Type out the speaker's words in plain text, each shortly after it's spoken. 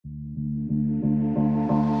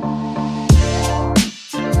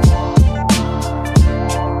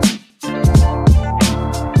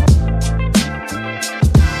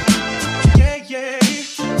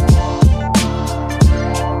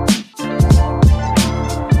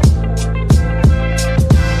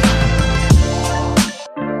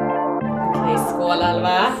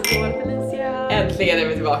Äntligen är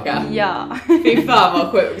vi tillbaka. Ja. Fy fan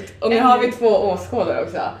vad sjukt. Och nu har vi 2 åskådare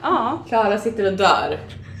också. Ja. Clara sitter och dör.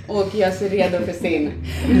 Och jag ser redo för sin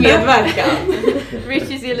medverkan.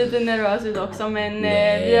 Richie ser lite nervös ut också, men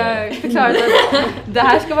vi har förklarat att det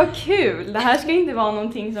här ska vara kul. Det här ska inte vara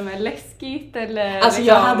någonting som är läskigt eller... Alltså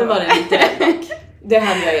jag hade varit lite rädd dock. Det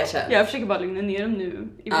hade jag erkänt. Jag försöker bara lugna ner dem nu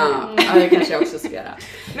i början. Ja, det kanske jag också ska göra.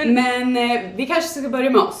 Men vi kanske ska börja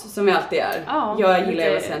med oss, som vi alltid gör. Ja, jag gillar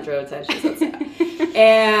att vara center of attention, så att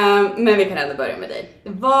säga. Men vi kan ändå börja med dig.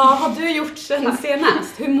 Vad har du gjort sen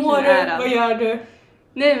senast? Hur mår du? Vad gör du?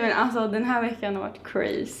 Nej, men alltså den här veckan har varit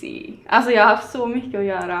crazy. Alltså jag har haft så mycket att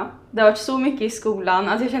göra. Det har varit så mycket i skolan.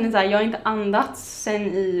 Alltså jag känner så här, jag har inte andats sen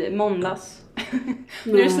i måndags.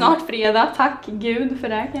 Nu är det snart fredag, tack gud för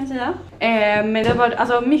det kan jag säga. Men det har varit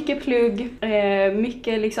alltså, mycket plugg,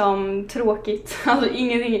 mycket liksom tråkigt. Alltså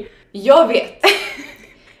ingenting. Jag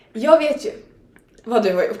vet ju vad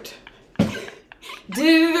du har gjort.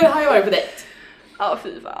 Du har ju varit på dejt. Ja, fy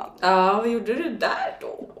fan. Ja, vad gjorde du där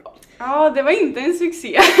då? Ja, det var inte en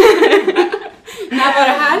succé. När var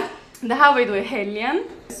det här? Det här var ju då i helgen.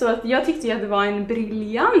 Så att jag tyckte ju att det var en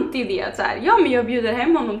briljant idé att så här, ja men jag bjuder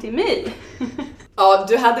hem honom till mig. Ja,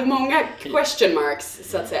 du hade många question marks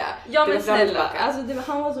så att säga. Ja men snälla, alltså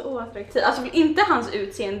han var så oattraktiv. Alltså inte hans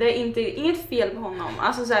utseende, inget fel på honom.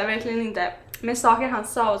 Alltså så här, verkligen inte. Men saker han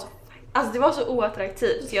sa var så, alltså det var så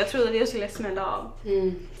oattraktivt så jag trodde att jag skulle smälla av.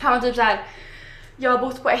 Han var typ så här: jag har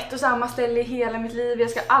bott på ett och samma ställe i hela mitt liv. Jag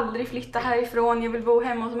ska aldrig flytta härifrån. Jag vill bo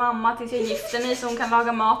hemma hos mamma tills jag gifter mig så hon kan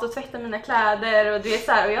laga mat och tvätta mina kläder. Och du vet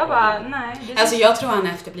så här. Och jag bara, nej. Alltså jag tror han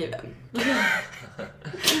är efterbliven.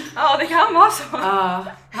 Ja, det kan vara så. Ja,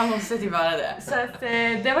 han måste ju vara det. Så att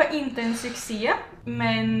det var inte en succé.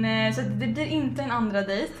 Men så att det blir inte en andra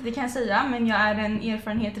dejt, det kan jag säga. Men jag är en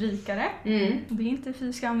erfarenhet rikare. Det är inte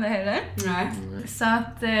fy skam det heller. Nej. Så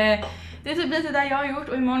att... det är typ lite där jag har gjort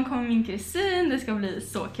och imorgon kommer min kusin. Det ska bli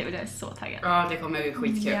så kul, jag är så taggad. Ja, det kommer bli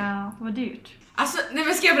skitkul. Ja, vad dyrt. Alltså, nej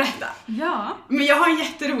men ska jag berätta? Ja. Men jag har en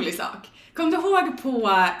jätterolig sak. Kom du ihåg på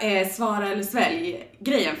svara eller svälj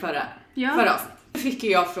grejen förra avsnittet? Då fick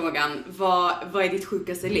jag frågan, vad är ditt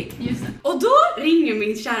sjukaste ligg? Just det. Och då ringer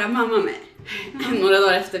min kära mamma mig några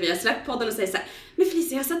dagar efter vi har släppt podden och säger så här: men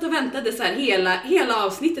Felicia, jag satt och väntade så här hela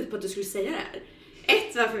avsnittet på att du skulle säga det här.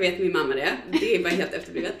 Varför vet min mamma det? Det är bara helt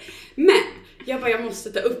efterblivet. Men jag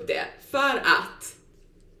måste ta upp det. För att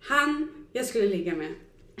jag skulle ligga med.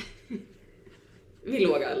 Vi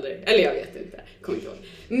låg aldrig. Eller jag vet inte. Kommer inte ihåg.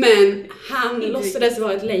 Men han låtsades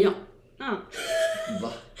vara ett lejon. Va?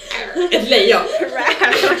 Ett lejon.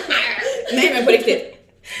 Nej men på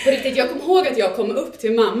riktigt. Jag kom ihåg att jag kom upp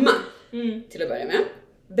till mamma. Till att börja med.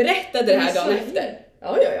 Berättade det här dagen efter.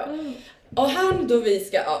 Ja. Och han då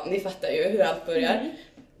ni fattar ju hur allt börjar.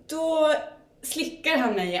 Då slickar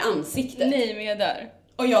han mig i ansiktet. Nej, men jag dör.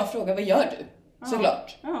 Och jag frågar, vad gör du?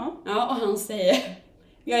 Såklart. Ja, och han säger,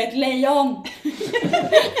 jag är ett lejon.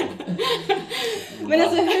 Men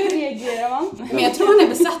alltså hur reagerar man? Men jag tror han är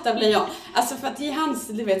besatt av lejon. Alltså för att i hans,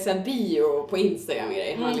 du vet, så här bio på Instagram och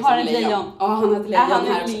grejer. Han har ett lejon. Ja, han har ett lejon han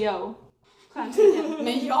här. Är Leo?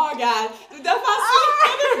 Men jag är, därför han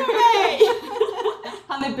slickade på mig.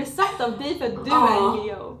 Han är besatt av dig för att du är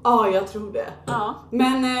Leo. Ja, jag tror det. Ja.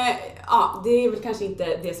 Men det är väl kanske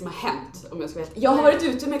inte det som har hänt, om jag ska veta. Jag har varit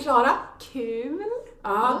ute med Clara. Kul.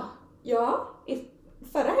 Ja, i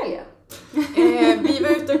förra helgen. Vi var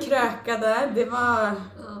ute och krökade. Det var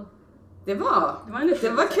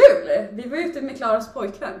kul. Vi var ute med Claras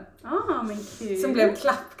pojkvän. Men kul. Som blev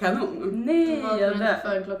klappkanon. Nej, jag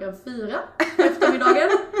för 4:00 på eftermiddagen.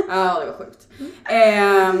 Ja, det var sjukt.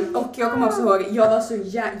 Och jag kommer också ihåg,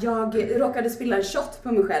 jag råkade spilla en shot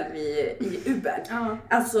på mig själv i Ubern.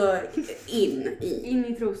 Alltså in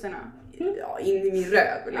i trosorna. Ja, in i min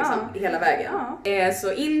röv liksom, hela vägen.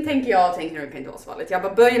 Så in tänker jag det kan inte vara så farligt. Jag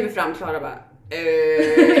bara böjer mig fram, Clara bara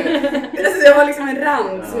alltså jag var liksom en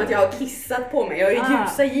rand som att jag har kissat på mig. Jag har ju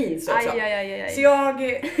ljusa jeans också. Så jag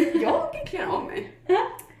klär av mig.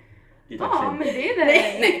 Ja, men det är det.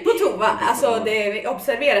 Nej, på toa. Alltså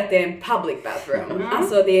observera att det är en public bathroom.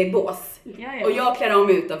 Alltså det är bås. Och jag klär av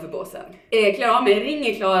mig utanför båsen. Klär av mig,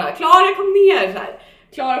 ringer Clara. Clara, kom ner så här.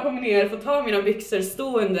 Clara kommer ner, får ta mina byxor,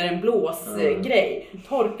 stå under en blåsgrej.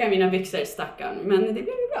 Torka mina byxor, stackarn. Men det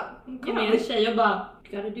blir ju bra. Kom igen, tjej och bara,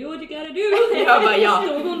 gotta do what you gotta do. Jag bara, ja.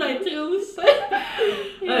 Stod hon där i trosor.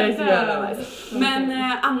 Det är så jävla nice. Men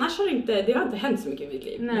annars har det har inte hänt så mycket i mitt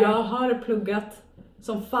liv. Nej. Jag har pluggat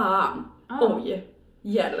som fan. Oj,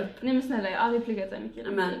 hjälp. Nej men snälla, jag har aldrig pluggat så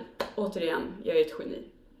mycket. Men återigen, jag är ett geni.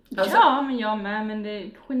 Alltså, ja, men jag med, men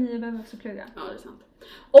genier behöver också plugga. Ja, det är sant.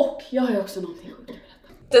 Och jag har ju också någonting sjukt att berätta.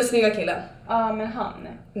 Den snygga killen. Ja, men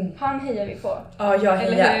han hejar vi på. Ja, jag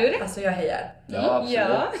hejar. Eller hur? Alltså jag hejar. Ja, absolut.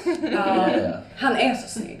 Ja. Ja. Han är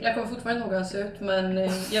så snygg. Jag kommer fortfarande ihåg hur han ser ut, men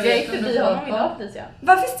jag Jag vet gick förbi honom idag, Felicia.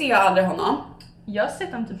 Varför ser jag aldrig honom? Jag har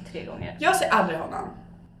sett honom typ 3 gånger. Jag ser aldrig honom.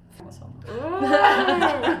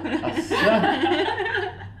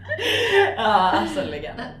 Ja, alltså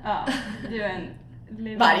legend. Ja, du är en...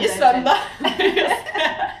 Varje söndag.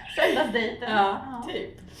 Söndagsdejten. Ja,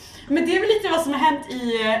 typ. Men det är väl lite vad som har hänt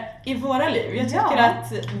i våra liv. Jag tycker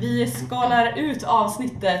att vi skalar ut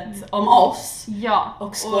avsnittet om oss. Ja.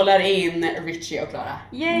 Och skålar in Richie och Clara.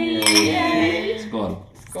 Yay! Skål.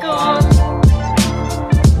 Skål!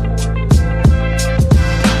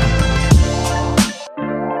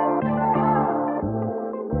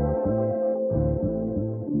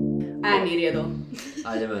 Är ni redo?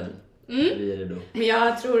 Jajamän. Vi är redo. Men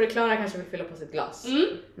jag tror Clara kanske vill fylla på sitt glas.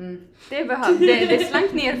 Det behövde. Det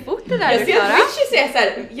slank ner fort det där, Jag ser Clara. att Richie säger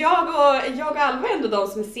såhär, jag och Alva är ändå de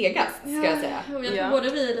som är segast, ska jag säga. Jag tror både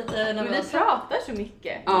vi är lite Men vi nervösa. pratar så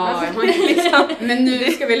mycket. Ja, liksom. Men nu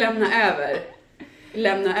ska vi lämna över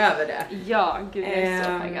det. Ja, gud, jag är så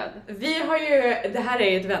taggad. Vi har ju, det här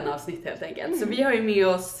är ju ett vänavsnitt helt enkelt, så vi har ju med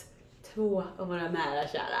oss 2 av våra nära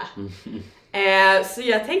kära. Så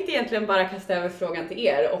jag tänkte egentligen bara kasta över frågan till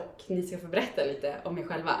er och ni ska få berätta lite om er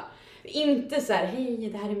själva. Inte så här, hej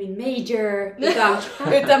det här är min major,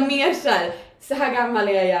 utan mer så här gammal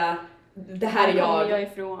är jag, det här är kommer jag jag.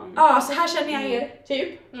 ifrån. Ja, så här känner jag er,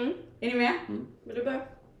 typ. Är ni med? Vill du börja?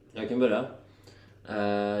 Jag kan börja.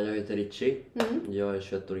 Jag heter Richie. Jag är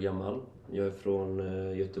 21 år gammal. Jag är från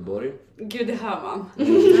Göteborg. Gud, det hör man.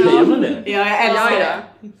 Gör man det? Ja, jag älskar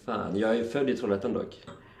det. Fan, jag är född i Trollhättan dock.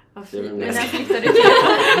 Ja, Jag vet fint. inte. Men när flyttade du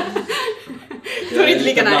Då är det inte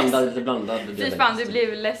lika nice. Lite blandad. Fy fan, du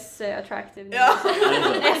blev less attractive. Ja.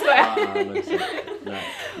 Jag skojar.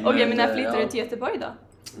 Okej, men när flyttade du till Göteborg då?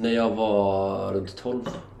 När jag var runt 12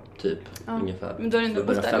 typ, ungefär. Men då har du ändå Jag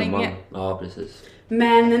började bott där femman. länge. Ja, precis.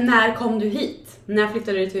 Men när kom du hit? När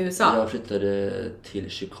flyttade du till USA? Jag flyttade till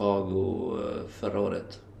Chicago förra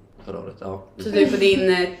året, ja. Så du är på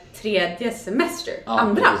din 3:e semester? Ja,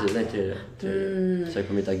 Andra? precis, nej, tredje. Så jag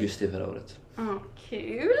kom hit i augusti förra året.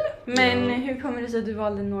 Kul. Men hur kommer det sig att du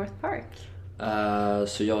valde North Park?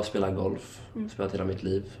 Så jag spelar golf, spelat hela mitt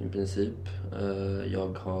liv i princip.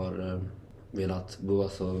 Jag har velat gå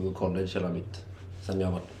college hela sen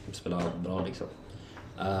jag spelat bra liksom.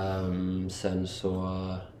 Sen så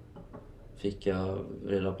fick jag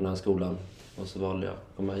reda på den här skolan och så valde jag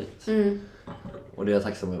att komma hit. Och det är jag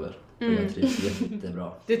tacksam över. Jag trivs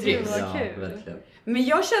jättebra. Du trivs? Ja, Kul. verkligen. Men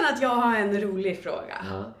jag känner att jag har en rolig fråga.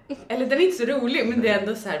 Ja. Eller den är inte så rolig, men det är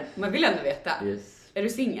ändå så här, man vill ändå veta. Yes. Är du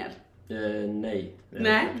singel? Nej.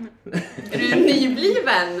 Nej. Är du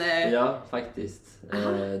nybliven? Ja, faktiskt.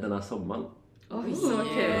 Den här sommaren. Oj, så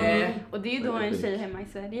kul. Och det är ju då en tjej hemma i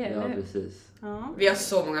Sverige, Ja, eller hur? precis. Ja. Vi har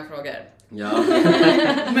så många frågor. Ja.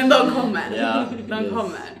 Men de kommer. Ja, De yes.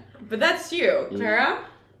 kommer. But that's you, Clara.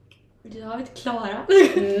 Jag heter Clara.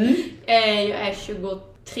 Jag är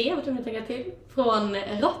 23, vad tror jag tänka till. Från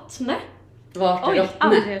Rottne. Vart är Oj, Rottne?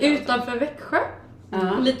 aldrig hört. Utanför Växjö.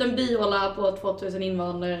 Ja. En liten byhåla på 2000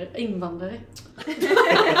 invånare. Invånare.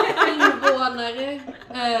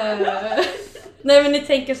 Nej, men ni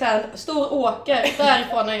tänker så här, stor åker.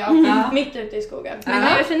 Därifrån är jag. Mitt ute i skogen. Men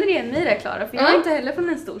jag känner igen mig i det, Clara, för jag är inte heller från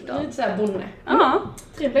en storstad. Lite så här bonde. Ja,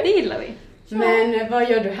 Trevligt. det gillar vi. Men vad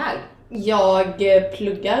gör du här? Jag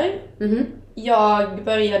pluggar. Jag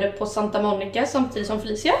började på Santa Monica samtidigt som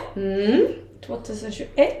Felicia.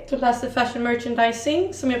 2021 och läste fashion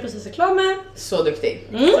merchandising som jag precis är klar med. Så duktig.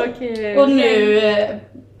 Så kul. Och nu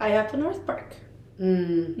är jag på North Park.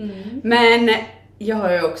 Men jag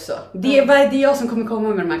har ju också. Det är jag som kommer komma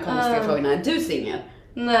med de här konstiga frågorna. Är du singel?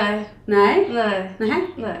 Nej. Nej? Nej.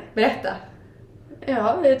 Nej. Berätta.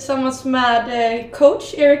 Ja, jag är tillsammans med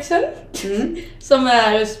coach Eriksson som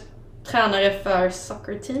är tränare för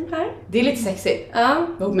soccer team här. Det är lite sexigt. Ja.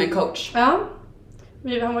 Ihop med en coach. Ja.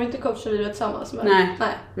 Han var ju inte coach så vi var tillsammans med. Nej.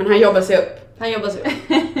 Men han jobbar sig upp. Han jobbar så.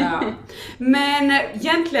 Ja. Men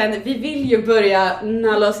egentligen, vi vill ju börja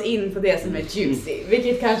nalla oss in på det som är juicy.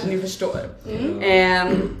 Vilket kanske ni förstår.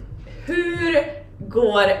 Hur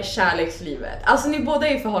går kärlekslivet? Alltså ni båda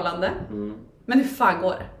är i förhållande. Men hur fan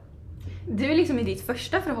går det? Du är liksom i ditt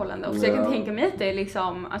första förhållande också. Jag kan tänka mig att det är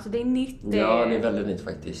liksom, alltså det är nytt. Ja, det är väldigt nytt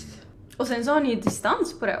faktiskt. Och sen så har ni ju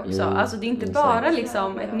distans på det också. Alltså det är inte bara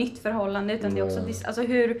liksom ett nytt förhållande utan det är också alltså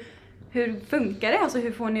hur funkar det? Alltså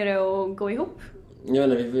hur får ni det att gå ihop? Ja,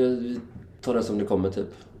 nej, vi tar det som det kommer typ.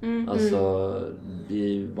 Alltså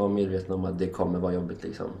vi var medvetna om att det kommer vara jobbigt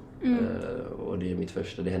liksom. Och det är mitt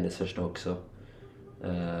första, det är hennes första också.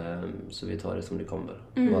 Så vi tar det som det kommer.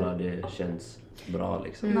 Bara det känns bra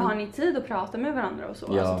liksom. Men har ni tid att prata med varandra och så?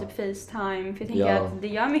 Ja. Alltså typ FaceTime? För jag tänker att det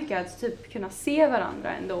gör mycket att typ kunna se varandra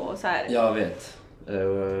ändå och så här. Jag vet.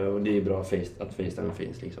 Och det är bra att FaceTime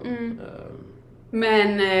finns liksom.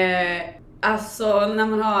 Men alltså när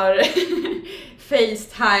man har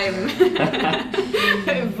FaceTime,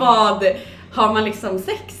 vad har man liksom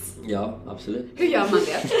sex? Ja, absolut. Hur gör man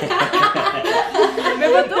det?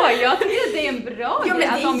 Men vadå? Jag tycker att det är en bra Ja, men grej. det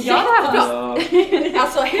är Alltså, om jag Ja,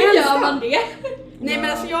 Alltså Hur gör man det? Nej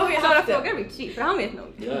men alltså jag har ju Klara haft det. frågar Richie, för han vet nog.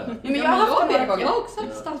 ja. Men jag har haft det några gånger. Jag har också ett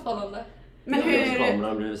distansförhållande. Men hur...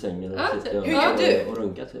 Kameran bredvid sängen och sitter Hur gör du? och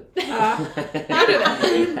runkar typ. Ja. Gör du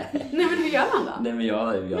det? Nej men hur gör man då? Nej men jag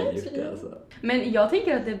har gjort det alltså. Men jag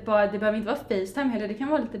tänker att det behöver inte vara FaceTime heller. Det kan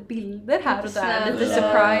vara lite bilder här och där. Lite Ja.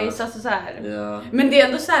 surprise, alltså så här. Ja. Men det är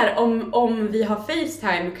ändå så här, om vi har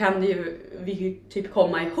FaceTime kan det ju, vi ju typ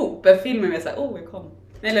komma ihop. En film med såhär, jag kom.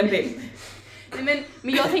 Eller en bild. Nej,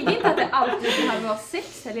 men jag tänker inte att det alltid behöver vara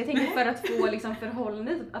sex heller. Jag tänker för att få liksom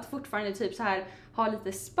förhållandet att fortfarande typ så här ha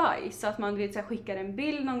lite spice. Så att man vet, så här, skickar en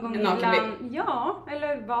bild någon gång En nakenbild. ibland. Ja,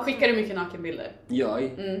 eller vad. Skickar du mycket nakenbilder? Jag?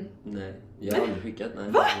 Mm. Nej, jag har aldrig skickat. Nej.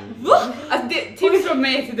 Va? Alltså det, tips från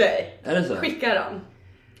mig till dig. Är det så? Skicka dem.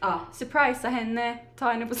 Ja. Surprisa henne, ta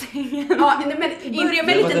henne på sängen. Ja, nej, men börja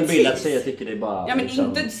med Det var en lite bild att tips. säga, jag tycker det är bara... Ja men liksom,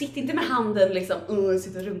 inte, sitt inte med handen liksom,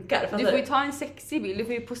 sitter och runkar. Du fattar får ju ta en sexig bild, du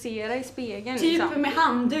får ju posera i spegeln Typ liksom. med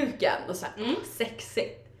handduken och så här,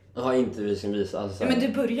 sexigt. jag har inte vi som visar. Alltså, Ja, men du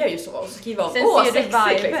börjar ju så och skriva Sen ser du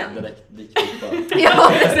sexigt viben. liksom. direkt dickpic bara.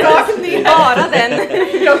 Ja, rakt ner. Bara den.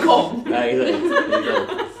 Jag kom. Nej, exakt.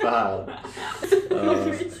 Så här.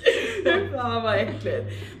 Fan vad äckligt.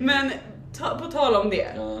 Men på tal om det.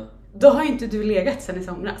 Ja. Då har ju inte du legat sen i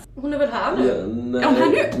somras. Hon är väl här nu? Ja, nej, Är hon här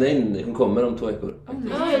nu? Nej, hon kommer om 2 veckor.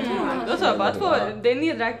 Ja, jag tror det. Då sa jag bara 2, det är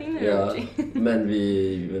nedräkning nu. Ja, Richie. men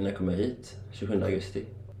när jag kommer hit? 27 augusti.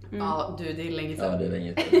 Ja du, det är länge Ja, sedan. det är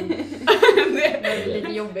länge. Det är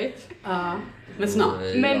lite jobbigt. Ja, men snart.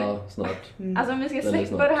 Men- Ja, snart. Alltså om vi ska Väldigt släppa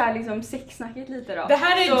snart. det här liksom sexsnacket lite då. Det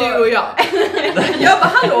här är Så- du och jag. Jag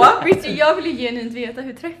bara hallå. Richie, jag vill ju genuint veta,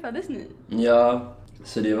 hur träffades ni? Ja,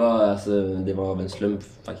 så det var av en slump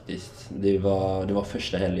faktiskt. Det var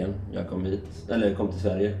första helgen jag kom till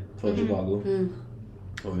Sverige från Chicago.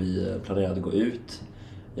 Och vi planerade att gå ut,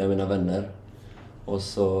 jag och mina vänner. Och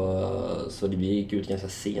så vi gick ut ganska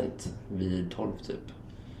sent, vid 12 typ.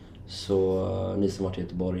 Så ni som varit i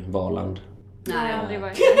Göteborg, Valand. Nej, aldrig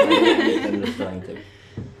varit. En restaurang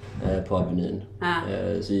typ. På Avenyn.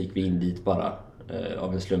 Så gick vi in dit bara,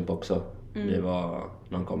 av en slump också. Det var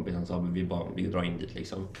någon kompis som sa vi drar in dit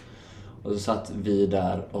liksom. Och så satt vi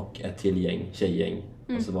där och ett till tjejgäng.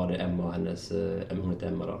 Och så var det Emma och hennes, hon heter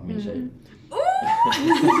Emma då, min tjej.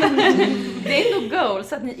 Det är ändå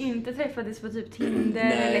goals att ni inte träffades på typ Tinder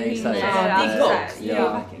Nej, eller exakt. Hinge. Ja, det är alltså så här. goals. Ja. Det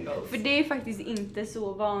är fucking goals. För det är faktiskt inte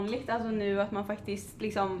så vanligt alltså nu att man faktiskt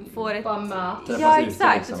liksom får ett... Bara med. Träffas Ja ute,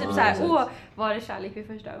 exakt, liksom. så typ Ja, såhär, exakt. var det kärlek vid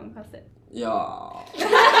första ögonkastet? Ja.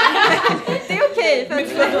 Det är okej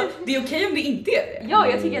för att... Det är okej om det inte är det. Ja,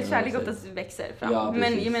 jag tycker att kärlek oftast växer fram. Ja, men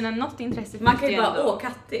precis. jag menar, något intresse Man finns kan ju det bara, ändå.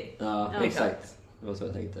 Katti. Ja, Ja. exakt. Det var så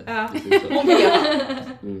jag tänkte. Ja. Precis så. Hon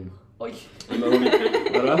vet. Oj. Men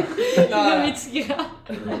vadå? Med mitt skratt.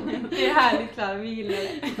 Det är härligt Clara, vi gillar det.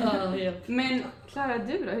 Ja, helt. Men Clara,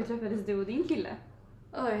 du då? Hur träffades du och din kille?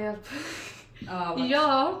 Oj, hjälp. Ja,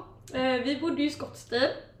 Ja, vi bodde ju i Scottsdale.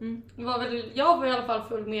 Jag var i alla fall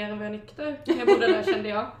full mer än vad jag nykter. När jag bodde där kände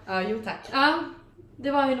jag. ja, jo tack. Ja,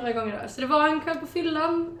 det var ju några gånger där. Så det var en kväll på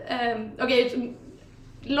fyllan. Okej,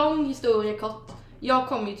 lång historia kort. Jag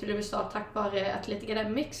kom ju till USA tack vare Athletic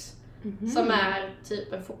Academics. Som är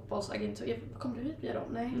typ en fotbollsagentur. Kom du hit via dem?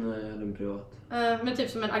 Nej. Nej, jag är en privat. Men typ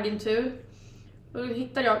som en agentur. Och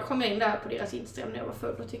då kom jag in där på deras Instagram när jag var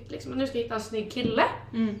full och tyckte liksom att nu ska jag hitta en snygg kille.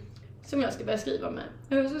 Som jag ska börja skriva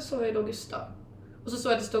med. Och så såg jag då Gästar. Och så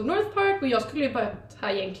såg jag att det stod North Park och jag skulle ju börjat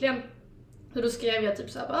här egentligen. Så då skrev jag typ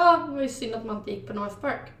såhär, det var ju synd att man inte gick på North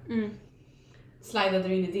Park. Slidade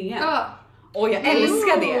du in i DM? Ja. Åh, jag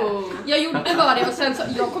älskar det. Jag gjorde bara det och sen så,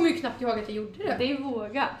 jag kommer ju knappt ihåg att jag gjorde det. Det är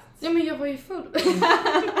vågat. Ja men jag var ju full.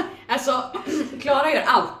 Alltså, Clara gör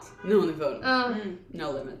allt när hon är full.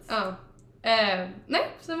 No limits. Ja. Nej,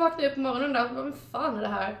 sen vaknade jag upp på morgonen där och bara, vad fan är det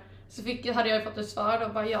här? Så hade jag fått ett svar då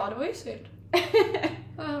och bara, ja det var ju synd.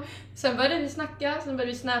 Sen började vi snacka, sen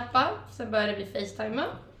började vi snappa, sen började vi facetima.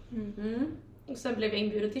 Och sen blev jag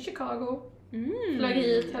inbjuden till Chicago. Flög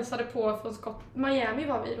hit, hälsade på från Miami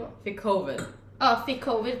var vi då. Fick covid. Ja, fick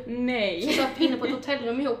covid. Nej. Så satt inne på ett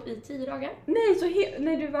hotellrum ihop i 10 dagar. Nej, så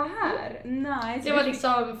när du var här? Nej. Det var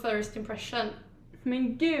liksom first impression.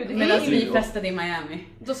 Men gud. Medan vi festade i Miami.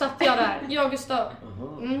 Då satt jag där, jag och Gästar.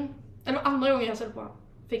 Det var andra gången jag hälsade på honom.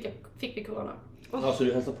 Fick vi corona. Ja, så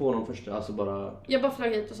du hälsade på honom först? Alltså bara... Jag bara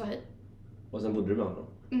flög hit och sa hej. Och sen bodde du med honom?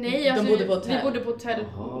 Nej, alltså, bodde på hotell. vi bodde på hotell.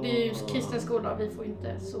 Det är ju kristen skola, vi får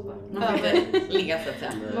inte sova. Man får inte ligga så att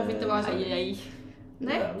säga. Man får inte vara så.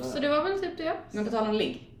 Nej, så det var väl typ det. Men på tal om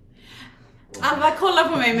ligg. Alva, kolla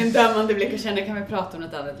på mig med en dömande blick och känner, kan vi prata om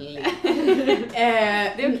något annat ligg?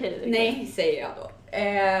 Det är okej. Nej, säger jag då.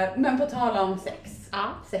 Men på tal om sex.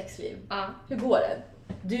 Sexliv. Hur går det?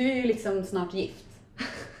 Du är ju liksom snart gift.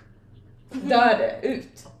 Dör det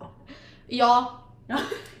ut? Ja,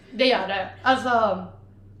 det gör det. Alltså,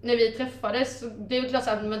 när vi träffades, så det är ju klart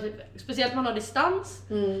att man typ, speciellt när man har distans,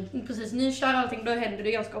 precis nykär och allting, då händer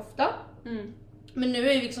det ganska ofta. Men nu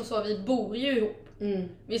är det liksom så, vi bor ju ihop.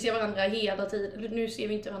 Vi ser varandra hela tiden. Nu ser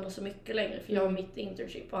vi inte varandra så mycket längre, för jag har mitt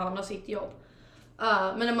internship och han har sitt jobb.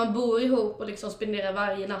 Men när man bor ihop och liksom spenderar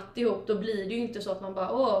varje natt ihop, då blir det ju inte så att man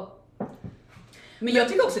bara Men jag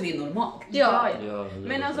tycker också det är normalt. Ja.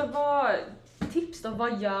 Men alltså tips då,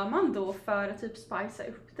 vad gör man då för att typ spicea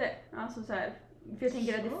upp det? Alltså så här, för jag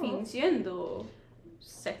tänker att det finns ju ändå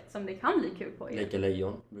sätt som det kan bli kul på. Leka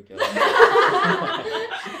lejon brukar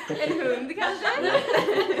En hund kanske?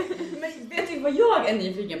 Men vet du vad jag är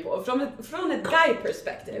nyfiken på? Från ett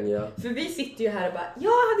guy-perspektiv. Ja. För vi sitter ju här och bara,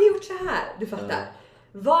 jag hade gjort så här. Du fattar.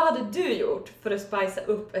 Vad hade du gjort för att spicea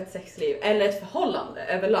upp ett sexliv eller ett förhållande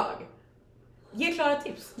överlag? Ge Clara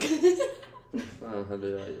tips. Vad hade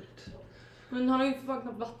jag gjort? Men han har ju för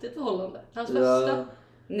knappt varit i ett förhållande. Hans första.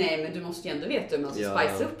 Nej, men du måste ju ändå veta hur man ska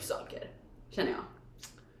spicea upp saker. Känner jag.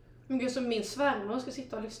 Men gud, som min svärmor ska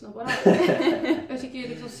sitta och lyssna på det här. Jag tycker ju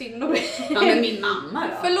liksom synd om mig. Ja, men min mamma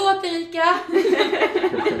då? Förlåt Erika.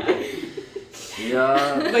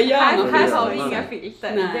 Vad gör man? Här har vi inga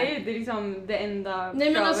filter. Nej. Det är liksom det enda Nej,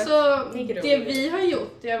 men kravet. alltså, det vi har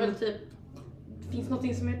gjort, det är väl typ, det finns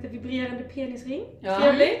något som heter vibrerande penisring.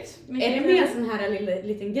 Trevligt. Är det med en sån här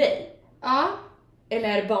liten grej? Ja. Eller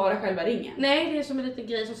är det bara själva ringen? Nej, det är som en liten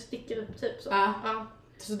grej som sticker upp typ så. Ja.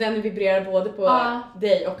 Så den vibrerar både på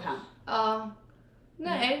dig och han? Ja.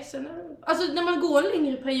 Nej, sen alltså när man går en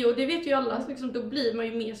längre period, det vet ju alla, liksom, då blir man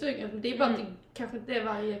ju mer sugen. Det är bara att det kanske inte är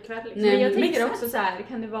varje kväll. Liksom. Nej, jag tänker också så här,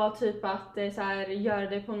 kan det vara typ att så här, gör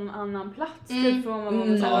det på någon annan plats typ från vad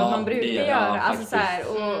man brukar göra. Alltså så här,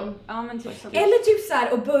 och ja, men typ så. Eller typ så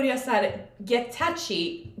här, och börja så här get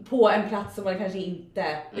touchy på en plats som man kanske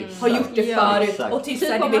inte har gjort det förut. Exakt. Och typ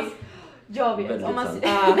så här, jag vet,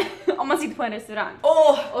 om man sitter på en restaurang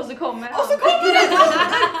och så kommer han. Och så kommer den på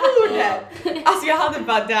bordet. Alltså jag hade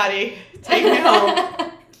bara, daddy, take me home.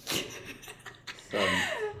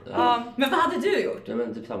 Men vad hade du gjort? Ja,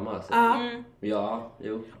 men typ samma alltså. Ja,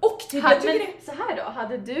 jo. Och typ, men så här då,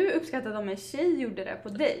 hade du uppskattat om en tjej gjorde det på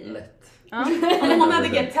dig? Lätt. Om hon hade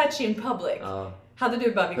get touchy in public, hade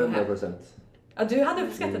du bara gå hem? 100%. Ja, du hade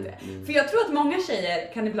uppskattat det. För jag tror att många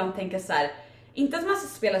tjejer kan ibland tänka så här. Inte att man ska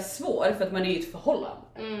spela svår för att man är i ett förhållande.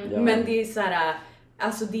 Men det är så här,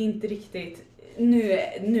 alltså det är inte riktigt, nu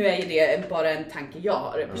är ju det bara en tanke jag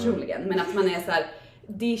har personligen. Men att man är så här,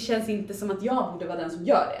 det känns inte som att jag borde vara den som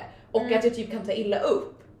gör det. Och att jag typ kan ta illa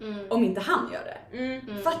upp om inte han gör det.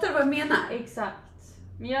 Fattar du vad jag menar? Exakt.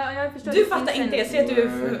 Men jag förstår. Du fattar inte, jag ser att du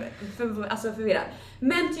är alltså förvirrad.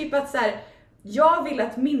 Men typ att så här, jag vill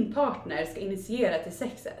att min partner ska initiera till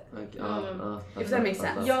sexet. If that makes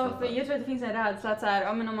sense. Ja, för jag tror att det finns en rädsla att så här,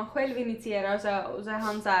 ja, men om man själv initierar och så är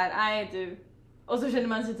han så här, nej du. Och så känner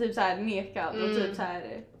man sig typ så här nekad och typ så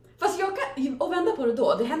här. Fast jag kan, och vända på det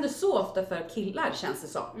då, det händer så ofta för killar känns det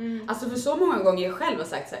som. Alltså för så många gånger jag själv har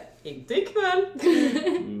sagt så här, inte ikväll.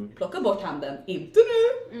 Plocka bort handen, inte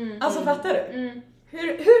nu. Alltså fattar du?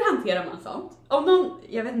 Hur hanterar man sånt? Om någon,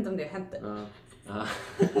 jag vet inte om det har hänt det.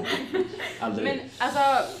 Aldrig. Men alltså,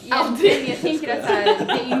 jag tänker att så här,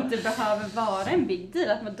 det inte behöver vara en big deal.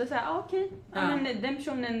 Att man då säger, okej, men den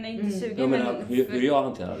personen är inte sugen. Ja, men hur jag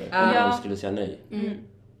hanterar det, om jag skulle säga nej,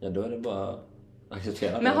 ja då är det bara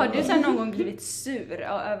acceptera det. Men har du så här någon gång blivit sur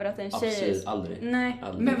över att en tjej... Absolut, aldrig. Nej.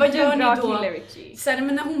 Aldrig. Men vad gör ni då? Kille, Richie. Så här,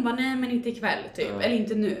 men när hon bara, nej men inte ikväll typ, eller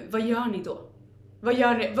inte nu. Vad gör ni då? Vad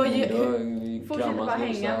gör ni? Fortsätter bara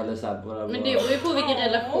hänga. Eller så här, bara, Men det beror ju på vilken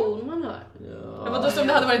relation man har. Ja, vadå, som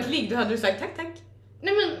det hade varit ligg, då hade du sagt tack.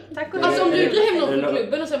 Nej men, tack och alltså om du drar hem någon från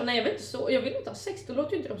klubben och säger nej jag vill inte så, jag vill inte ha sex, då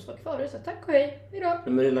låter ju inte de stå kvar. Du säger tack och hej, hejdå.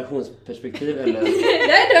 Med relationsperspektiv eller?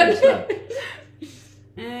 Det är död.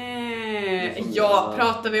 Ja,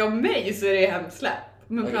 pratar vi om mig så är det hemsläpp.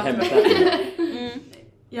 Men pratar vi...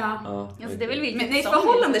 Ja. Alltså det är väl men nej,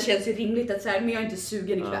 förhållande känns ju rimligt att så här, men jag är inte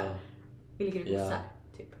sugen ikväll. Vi ligger ut så här,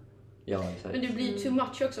 typ. Ja, exakt. Men det blir too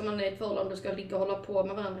much också om man är i ett förhållande och ska ligga och hålla på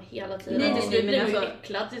med varandra hela tiden. Nej, Det blir men ju alltså-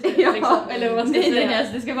 äcklad till slut, liksom. Eller vad man ska säga. Nej,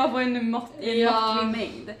 det ska vara på en måttlig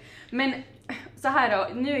mängd. Men så här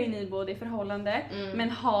då, nu är ni båda i förhållande, men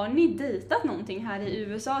har ni dejtat någonting här i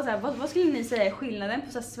USA? Så här, vad skulle ni säga är skillnaden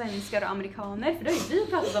på så här, svenskar och amerikaner? För det har ju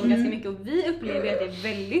vi pratat om ganska mycket och vi upplever att det är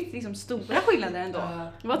väldigt liksom, stora skillnader ändå.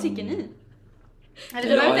 Vad tycker ni? Eller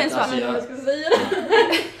du behöver inte ens svara. Jag ska säga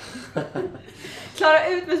det. Klara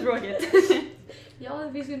ut med språket. Ja,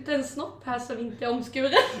 det finns ju inte en snopp här som inte är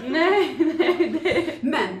omskuren. Nej.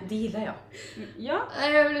 Men det gillar jag. Ja.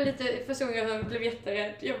 Jag blev lite, första gången jag blev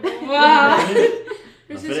jätterädd. Jag bara, wow!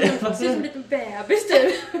 Det ser ut som en liten bebis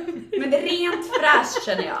du. Men det är rent fräscht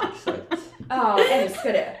känner jag. Exakt. Ja, jag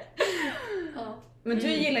älskar det. Ja. Men du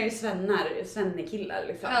gillar ju svennekillar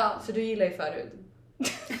liksom. Ja. Så du gillar ju förhud.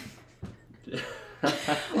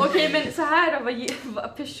 Okej, men så här då,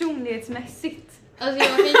 vad personlighetsmässigt. Alltså jag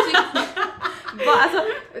kan ju tycka... Alltså,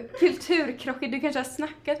 kulturkrockar, du kanske har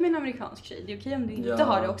snackat med en amerikansk tjej. Det är okej om du inte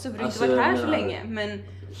har det också, för du har inte varit här så länge. Men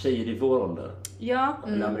Tjejer i vår ålder. ja.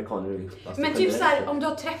 Eller amerikaner. Alltså, Men typ såhär, om du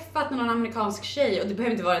har träffat någon amerikansk tjej, och det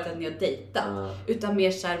behöver inte vara att ni har dejtat, utan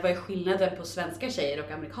mer såhär, vad är skillnaden på svenska tjejer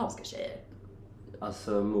och amerikanska tjejer?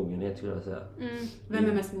 Alltså mogenhet skulle jag säga. Vem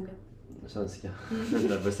är mest mogen? Svenska,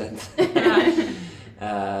 100%.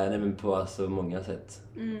 Nej men på alltså många sätt.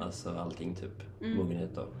 Alltså allting typ.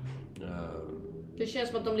 Mogenhet då. Det känns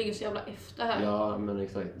som att de ligger så jävla efter här. Ja men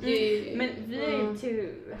exakt. Men vi har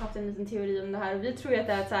ju haft en liten teori om det här. Vi tror ju att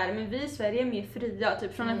det är så här, men vi i Sverige är mer fria.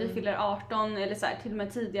 Typ från att vi fyller 18 eller så här, till och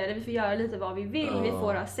med tidigare. Vi får göra lite vad vi vill. Vi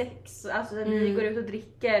får ha sex. Alltså vi går ut och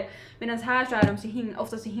dricker. Medan här så är de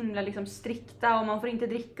ofta så himla liksom strikta. Och man får inte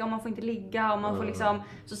dricka och man får inte ligga. Och man får liksom,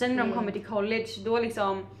 så sen när de kommer till college då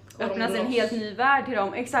liksom öppnas en helt ny värld till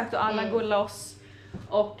dem. Exakt, och alla går loss.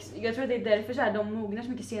 Och jag tror att det är därför så här, de mognar så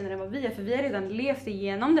mycket senare än vad vi är. För vi har redan levt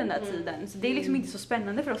igenom den där tiden. Så det är liksom inte så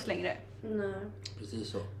spännande för oss längre. Nej.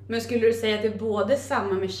 Precis så. Men skulle du säga att det är både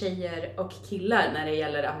samma med tjejer och killar när det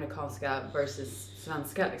gäller amerikanska versus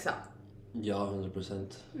svenska liksom? Ja,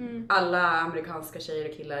 100%. Alla amerikanska tjejer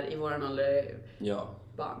och killar i våran ålder är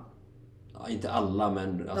barn. Ja, inte alla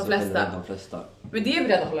men alltså, de flesta. Men det är jag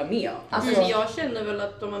beredd att hålla med om. Alltså jag känner väl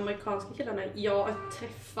att de amerikanska killarna jag har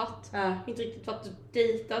träffat, inte riktigt varit och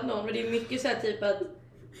dejtat någon, men det är mycket så här typ att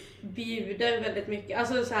bjuder väldigt mycket.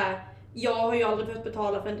 Alltså så här, jag har ju aldrig behövt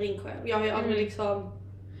betala för en drink själv. Jag har ju aldrig liksom...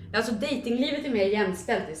 Alltså datinglivet är mer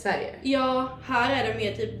jämställt i Sverige. Ja, här är det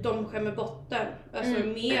mer typ de skämmer botten. Alltså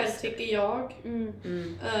mer tycker jag.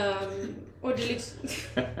 Och det är liksom...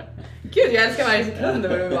 Gud, jag älskar varje sekund när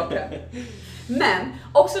du är tillbaka. Men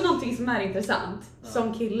också någonting som är intressant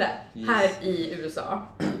som kille här i USA.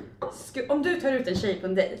 Om du tar ut en tjej på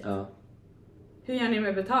en dejt, hur gör ni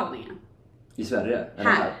med betalningen? I Sverige?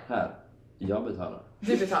 Eller här? Jag betalar.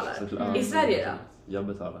 Du betalar? Såklart. I Sverige då? Jag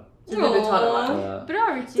betalar. Så du betalar bara?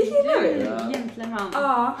 Bra Richie, Det gillar vi. Gentleman.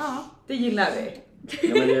 Ja, det gillar vi.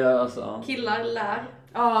 Ja men det är alltså, Killar lär.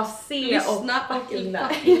 Ja, se Lyssna och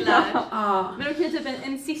gillar. Men okej, typ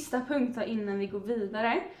en sista punkt då innan vi går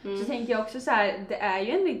vidare. Så tänker jag också så här, det är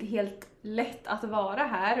ju ändå inte helt lätt att vara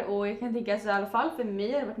här. Och jag kan tänka så i alla fall för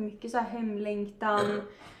mig har det varit mycket så här hemlängtan.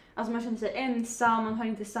 Alltså man känner sig ensam, man har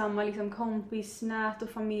inte samma liksom kompisnät och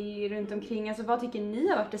familj runt omkring. Alltså vad tycker ni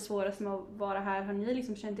har varit det svåraste med att vara här? Har ni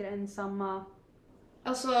liksom känt er ensamma?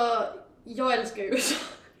 Alltså, jag älskar USA.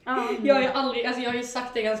 Jag har ju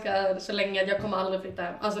sagt det ganska så länge att jag kommer aldrig flytta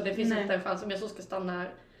hem. Alltså det finns inte en chans om jag så ska stanna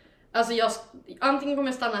här. Alltså antingen kommer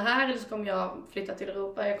jag stanna här eller så kommer jag flytta till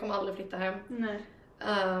Europa. Jag kommer aldrig flytta hem. Nej.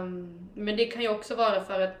 Men det kan ju också vara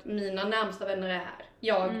för att mina närmsta vänner är här.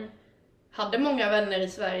 Jag hade många vänner i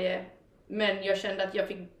Sverige, men jag kände att jag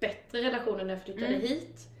fick bättre relationer när jag flyttade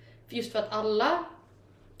hit. Just för att alla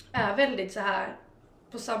är väldigt så här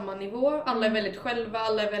på samma nivå. Alla är väldigt själva,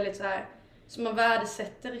 alla är väldigt så här, så man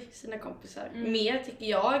värdesätter sina kompisar. Mer tycker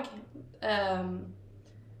jag.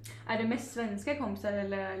 Är det mest svenska kompisar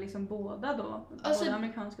eller liksom båda då? Alltså, både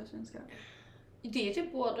amerikanska och svenska? Det är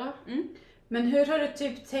typ båda. Men hur har du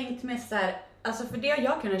typ tänkt med så här, alltså för det har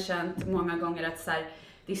jag kunnat känt många gånger att så här,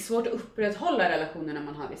 det är svårt att upprätthålla relationerna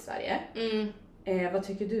man har i Sverige. Vad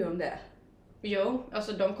tycker du om det? Jo,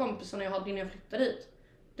 alltså de kompisarna jag hade innan jag flyttade dit.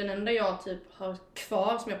 Den enda jag typ har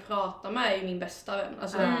kvar som jag pratar med är min bästa vän.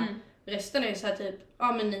 Alltså resten är ju så här typ,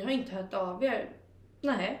 men ni har inte hört av er.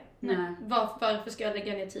 Nej, Nej. Varför ska jag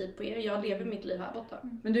lägga ner tid på er? Jag lever mitt liv här borta.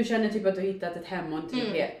 Men du känner typ att du har hittat ett hem och en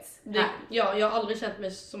trygghet här? Ja, jag har aldrig känt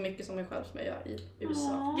mig så mycket som mig själv som jag gör i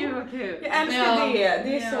USA. Gud vad kul. Jag älskar det.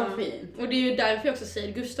 Det är så fint. Och det är ju därför jag också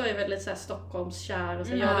säger, Gästar är väldigt såhär Stockholmskär och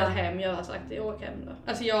så jag vill hem, jag har sagt jag åker hem då.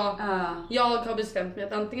 Alltså jag har bestämt mig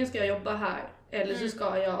att antingen ska jag jobba här eller så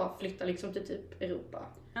ska jag flytta liksom till typ Europa.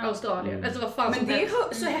 Australien, alltså vad fan. Men det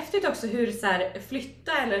är så häftigt också hur så här,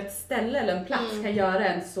 flytta eller ett ställe eller en plats kan göra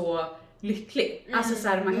en så lycklig. Alltså så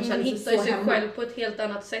här, man kan känna sig så hittar sig hemma. själv på ett helt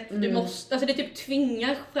annat sätt. Du måste, alltså det typ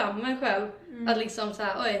tvingar fram en själv att liksom så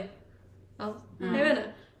här, oj. Jag vet inte.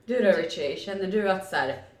 Du då Richie, känner du att så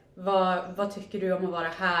här, vad tycker du om att vara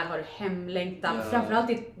här? Har du hemlängtan? Framförallt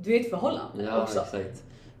du är ett förhållande också. Exakt.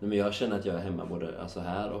 Men jag känner att jag är hemma både alltså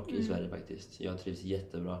här och i Sverige faktiskt. Jag trivs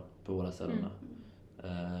jättebra på båda ställena.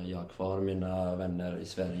 Jag har kvar mina vänner i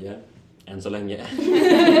Sverige än så länge.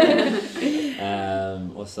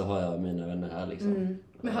 Och så har jag mina vänner här liksom.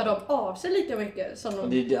 Men hör de av sig lika mycket som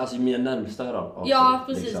de... Alltså mina närmsta hör av sig. Ja,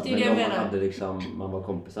 precis. Liksom. Det är det jag menar. Hade liksom, man var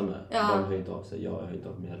kompisar med. De hör inte av sig. Jag hör inte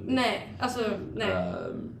av mig heller. Nej, alltså nej.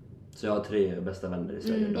 Så jag har 3 bästa vänner i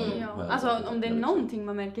Sverige. Alltså om det är någonting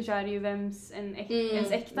man märker så är det ju vems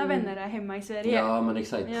ens äkta vänner är hemma i Sverige. Ja, men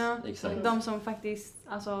exakt. exakt. De som faktiskt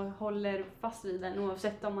alltså, håller fast vid den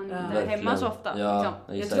oavsett om man inte är hemma så ofta. Ja,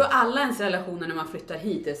 liksom. Jag tror alla ens relationer när man flyttar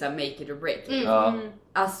hit är så här, make it or break.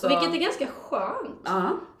 Alltså... Vilket är ganska skönt.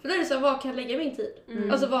 För då är det så här, vad kan jag lägga min tid?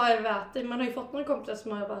 Alltså vad är det värt det? Man har ju fått några kompisar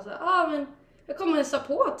som har bara så här, men jag kommer hälsa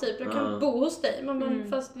på typ, jag kan bo hos dig. Men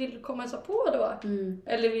fast vill du komma och hälsa på då?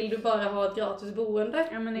 Eller vill du bara ha ett gratis boende?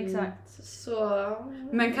 Ja men exakt. Så...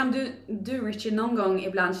 Men kan du Richie någon gång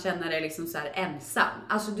ibland känna dig liksom så här ensam?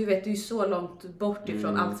 Alltså du vet, du är så långt bort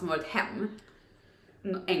ifrån allt som varit hem.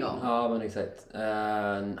 En gång. Ja men exakt.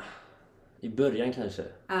 I början kanske.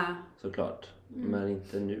 Såklart. Men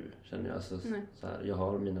inte nu känner jag. Alltså, så här, jag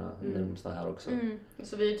har mina närmsta här också.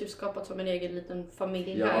 Så vi har ju typ skapat som en egen liten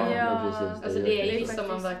familj ja, här. Ja, precis. Alltså det är ju som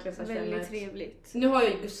man verkligen så väldigt känner. Trevligt. Nu har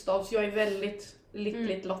jag ju Gästar så jag är väldigt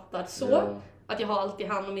lyckligt lottad så. Att jag har alltid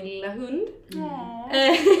hand om min lilla hund.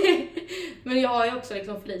 Men jag har ju också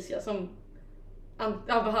liksom Felicia som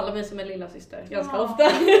behandlar mig som en lilla syster ganska ofta.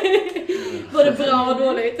 Både bra och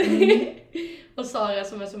dåligt. Och Sara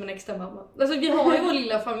som är som en extra mamma. Alltså vi har ju vår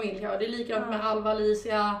lilla familj här. Det är likadant med Alva,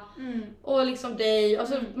 Alicia och liksom dig.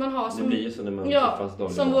 Alltså man har som... Det blir ju så när man träffas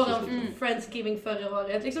dagligen. Som våran Friendsgiving förra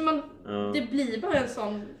året. Liksom det blir bara en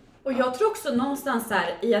sån... Och jag tror också någonstans så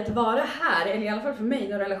här, i att vara här, eller i alla fall för mig,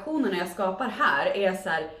 de relationerna jag skapar här är så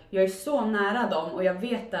här, jag är så nära dem och jag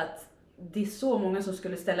vet att det är så många som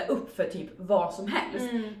skulle ställa upp för typ vad som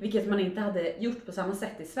helst. Vilket man inte hade gjort på samma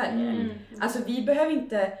sätt i Sverige. Alltså vi behöver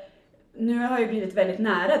inte... Nu har jag blivit väldigt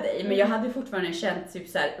nära dig, men jag hade fortfarande känt typ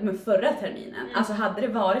så här, men förra terminen. Alltså hade det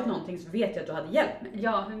varit någonting så vet jag att du hade hjälpt mig.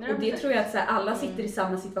 Ja, 100%. Och det tror jag att så här, alla sitter i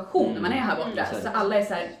samma situation när man är här borta. Så alla är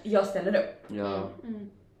så här, jag ställer upp.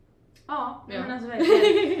 Ja, men alltså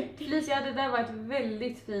verkligen. Felicia, det där var ett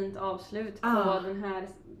väldigt fint avslut på det här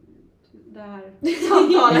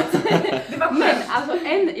samtalet. Det var men alltså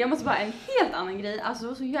jag måste bara en helt annan grej. Alltså det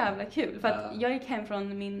var så jävla kul. För att jag gick hem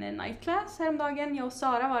från min night class häromdagen. Jag och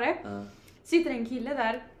Sara var det. Sitter en kille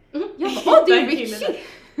där. Jag bara, det är Richie.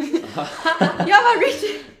 Jag var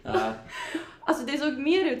Richie. Alltså det såg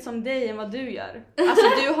mer ut som dig än vad du gör. Alltså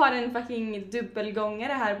du har en fucking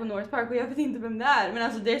dubbelgångare här på North Park och jag vet inte vem det är. Men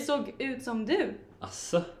alltså det såg ut som du.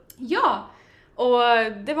 Asså? Ja, och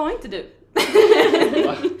det var inte du.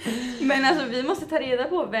 Men alltså vi måste ta reda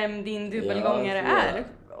på vem din dubbelgångare är.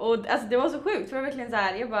 Och alltså det var så sjukt, för det var verkligen så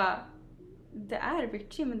här, jag bara, det är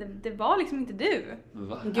Richie men det var liksom inte du.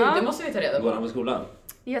 Va? Gud, det måste vi ta reda på. Går han på skolan?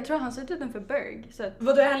 Jag tror han satt utanför Berg. Så att...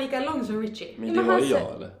 Vadå, är han lika lång som Richie? Men det var ju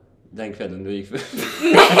jag eller? Den kvällen du gick för.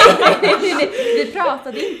 Vi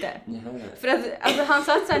pratade inte. För att alltså, han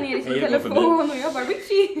satt så här nere i sin telefon och jag bara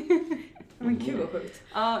Richie. Men gud vad sjukt.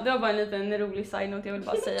 Ja, det var bara en liten rolig side-note, jag vill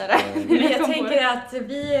bara säga det. Men jag tänker att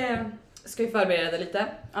vi ska ju förbereda lite.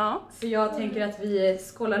 Ja. Så jag tänker att vi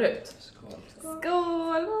skålar ut.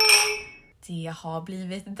 Skål! Det har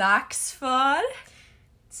blivit dags för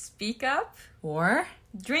Speak Up or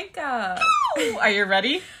Drink Up. Oh, are you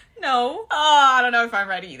ready? No. Oh, I don't know if I'm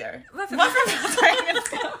ready either. Varför?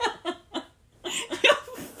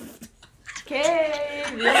 Okej,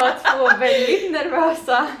 vi har 2 väldigt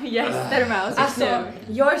nervösa gäster med oss just nu. Alltså,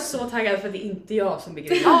 jag är så taggad för att det är inte jag som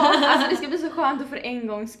begriper. Ja, alltså det ska bli så skönt att för en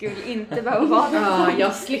gångs skull inte behöva vara där. Ja,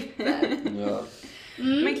 jag slipper.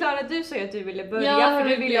 Men Clara, du sa ju att du ville börja för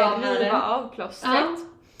du ville riva av plåstret.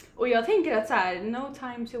 Och jag tänker att så här, no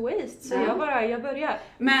time to waste. Så jag börjar.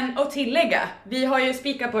 Men att tillägga, vi har ju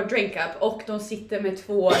Speak Up or Drink Up och de sitter med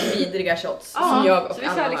 2 vidriga shots som jag och så vi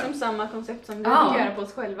Anna kör har. liksom samma koncept som vi vill göra på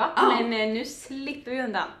oss själva. Men nu slipper vi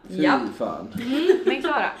undan. Fan. Men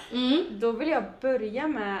Clara, då vill jag börja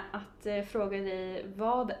med att fråga dig,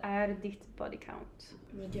 vad är ditt body count?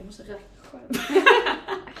 Men jag måste räkna själv.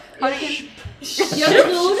 Har du ingen...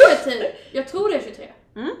 Jag tror det är 23.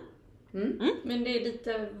 Men det är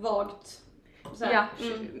lite vagt. Ja,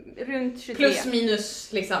 runt 23. Plus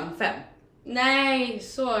minus liksom 5. Nej,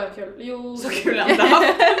 så kul. Jo, Så kul att inte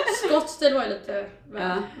haft. Scottsdale var lite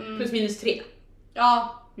Plus minus 3.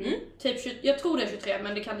 Ja, typ 20, jag tror det är 23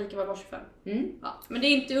 men det kan lika väl vara 25. Ja, men det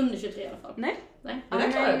är inte under 23 i alla fall. Nej. Det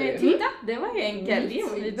där klarade du. Titta, det var ju enkelt. Vi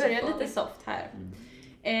inte börjar så lite farligt. soft här.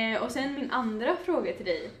 Och sen min andra fråga till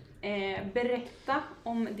dig. Berätta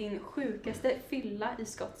om din sjukaste fylla i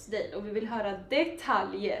Scottsdale och vi vill höra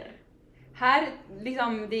detaljer. Här,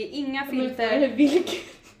 liksom, det är inga filter.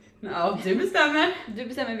 Ja, du bestämmer. Du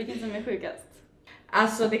bestämmer vilken som är sjukast.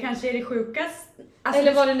 Alltså det kanske är det sjukaste. Alltså,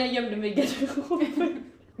 Eller var det när jag gömde mig i garderoben?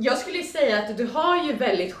 jag skulle ju säga att du har ju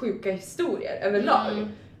väldigt sjuka historier överlag.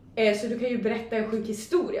 Så du kan ju berätta en sjuk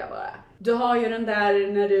historia bara. Du har ju den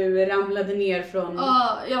där när du ramlade ner från...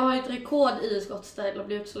 Ja, jag har ett rekord i Scottsdale och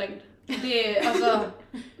bli utslängd. Det är alltså,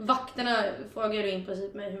 vakterna frågade i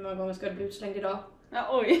princip mig hur många gånger ska du bli utslängd idag. Ja,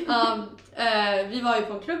 oj. Vi var ju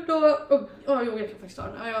på en klubb då och jag kan faktiskt ta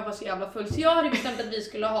den. Jag var så jävla full så jag hade bestämt att vi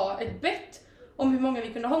skulle ha ett bett om hur många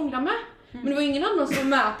vi kunde hångla med. Men det var ingen annan som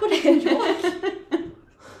var med på det än jag.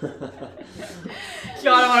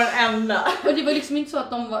 Clara var den enda. Och det var liksom inte så att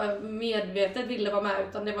de var medvetet ville vara med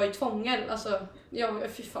utan det var ju tvångel. Alltså,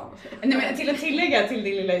 fy fan. Nej, men till att tillägga till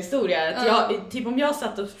din lilla historia att jag, typ om jag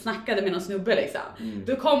satt och snackade med någon snubbe liksom,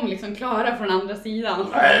 då kom liksom Clara från andra sidan och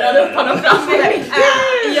hånglade upp honom framför mig.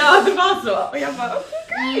 Ja, det var så. Och jag bara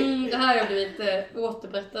det här har blivit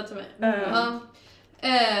återberättat till mig.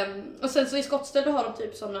 Och sen så i Scottsdale har de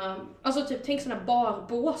typ såna, alltså typ tänk såna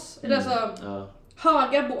barbås. Eller alltså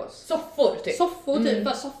höga bås. soffor typ. Soffor typ,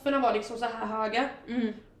 för sofforna var liksom så här höga.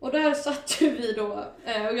 Och där satt vi då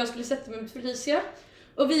och jag skulle sätta mig med Felicia.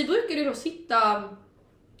 Och vi brukade då sitta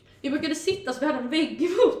så vi hade en vägg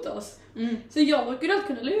emot oss. Så jag brukade alltid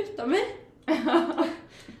kunna luta mig.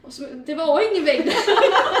 Och så, det var ingen vägg där.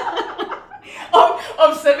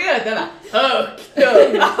 Observera att den var högt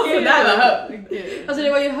upp. Alltså det var högt. Alltså det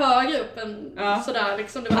var ju högre upp än sådär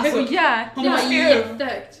liksom. Det var Alltså, det var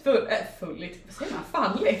jättehögt. Fulligt. Vad säger man?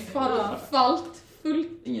 Falligt. Fullt.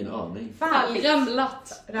 Ingen aning.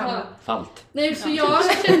 Ramlat. Falt. Nej, så jag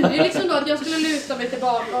kände ju liksom då att jag skulle luta mig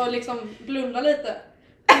tillbaka och liksom blunda lite.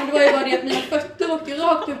 Men det var ju bara det att mina fötter åkte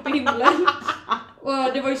rakt upp i himlen.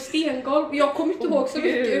 Och det var ju stengolv. Och jag kommer inte ihåg så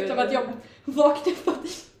mycket utan att jag vaknade på att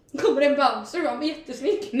kommer en bouncer och var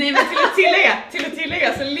jättesnygg. Nej, men till att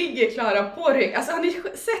tillägga så ligger Clara på rygg. Alltså har ni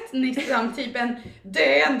sett liksom typ en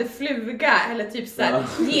döende fluga eller typ så här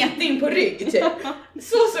geting på rygg typ.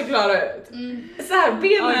 Så Clara ut. Så här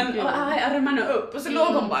benen och armarna upp och så låg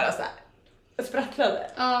hon bara så här och sprattlade.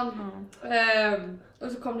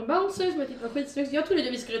 Och så kom det en bouncer som jag tyckte var skitsnygg. Så jag trodde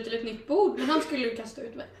att vi skulle till ett nytt bord men han skulle ju kasta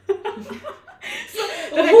ut mig.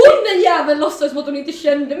 Och hon den jäveln låtsades som att hon inte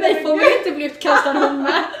kände mig för hon ville inte bli utkastad hon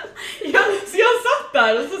med. Så jag satt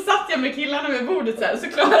där och så satt jag med killarna med bordet så här. Så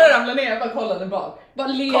Clara ramlade ner och bara kollade bak.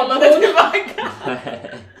 Kollade tillbaka.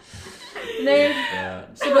 Nej.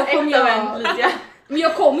 Så då kom jag lite. Men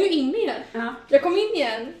jag kom ju in igen. Jag kom in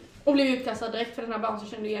igen och blev utkastad direkt för den här bouncern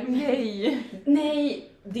kände igen mig. Nej.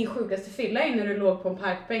 Din sjukaste fylla är när du låg på en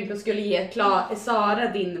parkbänk och skulle ge Sara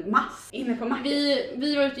din mask inne på macken.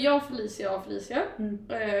 Vi var ute, jag och Felicia.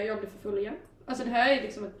 Jag blev för full igen. Alltså det här är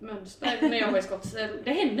liksom ett mönster när jag var i Scottsdale.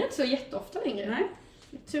 Det hände inte så jätteofta längre. Nej.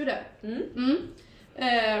 Tur det.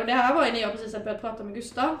 Och det här var ju när jag precis hade börjat prata med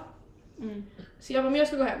Gästar. Så jag bara, men jag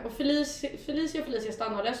ska gå hem. Och Felicia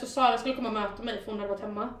stannade så Sara skulle komma och möta mig för hon hade varit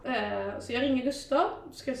hemma. Så jag ringer Gästar.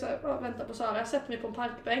 Ska vänta på Sara. Jag sätter mig på en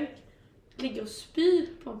parkbänk. Ligger och spyr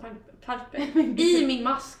på en parkbänk i min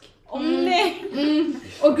mask. Nej.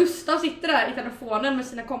 Och Gustav sitter där i telefonen med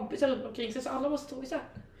sina kompisar runt omkring sig så alla måste stå så här.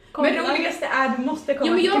 Men roligaste är att du måste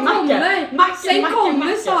komma till macken. Sen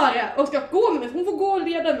kommer Sara och ska gå med mig. Hon får gå och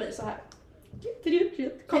leda mig så här.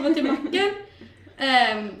 Kommer till macken.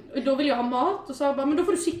 Och då vill jag ha mat och så bara, men då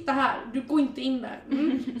får du sitta här. Du går inte in där.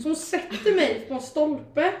 Så hon sätter mig på en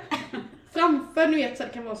stolpe. Framför, nu vet så det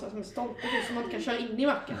kan vara så som en stolpe så man kan köra in i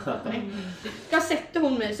macken. Där sätter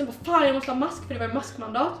hon mig så bara, fan jag måste ha mask för det var en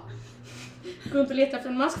maskmandat. Går runt och letar efter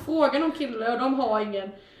en mask, frågar någon kille och de har ingen.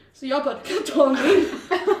 Så jag bara, kan ta min.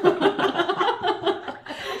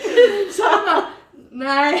 Så han bara,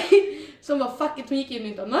 Nej. Som var fucket, hon gick in och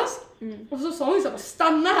inte mask. Och så sa hon så här,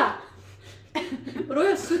 stanna här. Och då har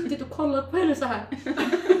jag suttit och kollat på henne så här.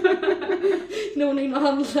 När hon är inne och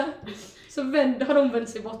handlar. Så hade hon vänt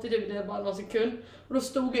sig bort i det bara någon sekund. Och då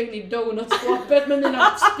stod jag inne i donutskåpet med mina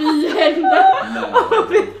spyhänder.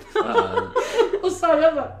 Och så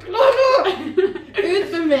jag bara, Clara!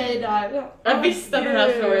 Ut med mig där. Jag visste att den här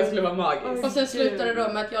frågan skulle vara magisk. Och sen slutade det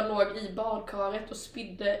då med att jag låg i badkaret och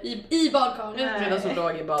spydde i badkaret. Medan som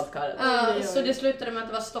låg i badkaret. Så det slutade med att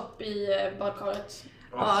det var stopp i badkaret.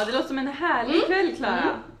 Ja, det låter som en härlig kväll,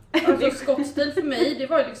 Clara. Alltså skottstil för mig, det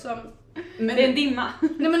var liksom... Men det är en dimma.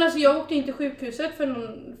 Nej men alltså jag åkte inte sjukhuset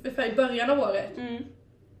för i början av året.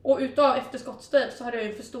 Och efter skottstil så hade jag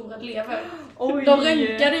ju förstorad lever. Oj. De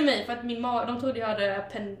röntgade mig för att de trodde jag hade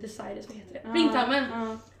appendicitis, vad heter det? Blindtarmen.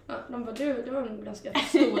 Ja, de bara, det var en ganska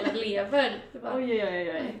förstorad lever. Det var,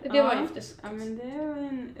 Oj. Det var häftigt. Ja, men det var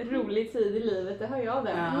en rolig tid i livet, det hör jag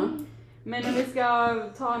där. Ja. Men om vi ska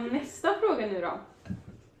ta nästa fråga nu då.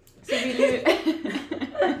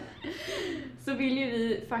 Så vill ju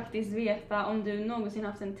vi faktiskt veta om du någonsin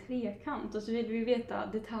haft en trekant. Och så vill vi veta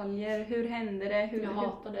detaljer. Hur hände det? Jag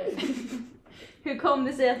hatar det. Hur kom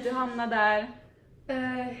det sig att du hamnade där?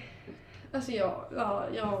 Alltså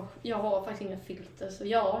jag har faktiskt inga filter. Så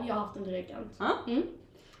ja, jag har haft en trekant.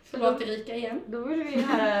 Förlåt Erika igen. Då vill vi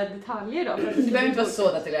höra detaljer då. Det behöver inte vara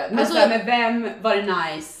så detaljerat. Men Alltså, med vem var det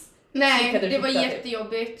nice? Nej, det var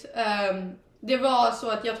jättejobbigt. Det var så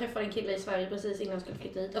att jag träffade en kille i Sverige precis innan jag skulle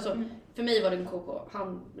flytta hit. Alltså, för mig var det en KK.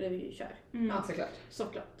 Han blev ju kär. Ja,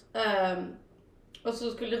 såklart. Och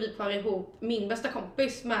så skulle vi para ihop min bästa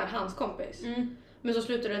kompis med hans kompis. Men så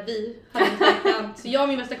slutade det att vi hade en trekant. Så jag och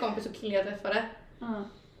min bästa kompis och killen jag träffade.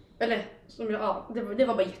 Eller, det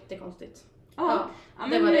var bara jättekonstigt.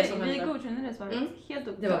 Det var det som vi godkänner det svaret. Helt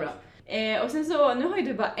upp. Det var bra. Och sen så, nu har ju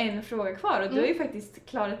du bara en fråga kvar och du har ju faktiskt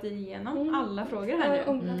klarat igenom alla frågor här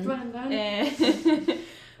nu.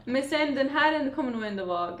 Men sen den här kommer nog ändå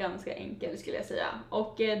vara ganska enkel skulle jag säga.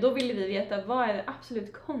 Och då vill vi veta vad är det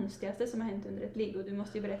absolut konstigaste som har hänt under ett ligg och du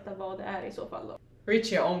måste ju berätta vad det är i så fall då.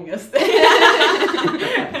 Richie har ångest.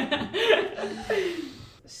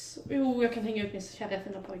 Jag kan hänga ut min kära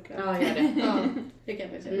fina pojkar. Ja, gör det. Ja, det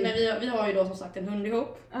kan jag säga. Men vi har ju då som sagt en hund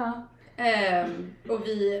ihop. Och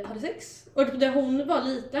vi hade sex. Och när hon var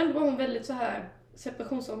liten då var hon väldigt så här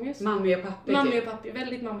separationsångest. Mammi och pappi. Mammi och pappi,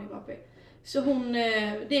 väldigt mammi och pappi. Så hon,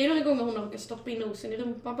 det är ju några gånger hon har råkat stoppa in nosen i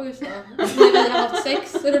rumpan på Gästar. När vi har haft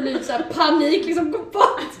sex och det blir så här panik liksom, gå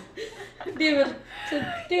bort. Det är väl så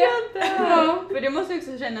det. Ja. För det måste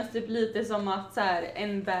också kännas typ lite som att så här,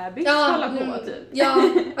 en bebis håller på typ. Ja,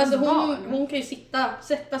 alltså hon kan ju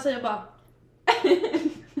sätta sig och bara...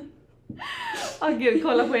 Gud,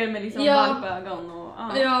 kolla på er med liksom valpögon och...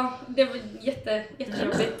 Ja, det var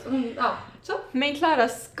jättejobbigt. Så. Men Clara,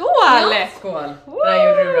 skål! Ja, skål! Där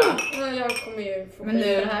gjorde du bra. Ja, jag kommer ju få Men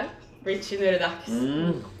nu, det här. Richie, nu är det dags.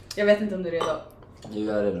 Jag vet inte om du är redo.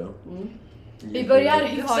 Nu är det då. Vi börjar Vi har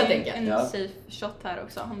hyfsat ju enkelt. en safe shot här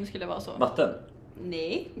också, om det skulle vara så. Vatten?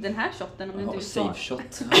 Nej, den här shotten om du inte vill svara. Safe shot.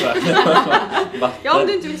 Ja, om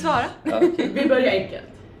du inte vill svara. Ja, okay. Vi börjar enkelt.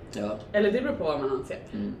 Ja. Eller det beror på vad man anser.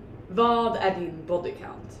 Vad är din body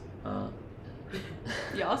count?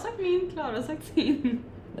 Jag har sagt min, Clara har sagt sin.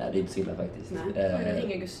 Nej, det är inte så illa faktiskt. Nej,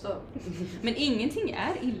 ingen Gästar. Men ingenting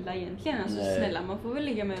är illa egentligen, alltså snälla, man får väl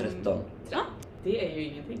ligga med... 13. Ja. Det är ju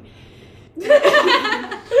ingenting.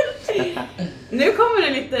 Nu kommer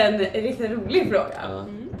en liten rolig fråga.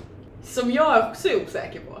 Som jag också är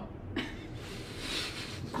osäker på.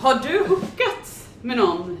 Har du hookat med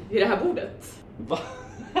någon vid det här bordet? Va?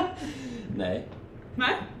 Nej.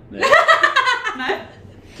 Nej. Nej. Nej.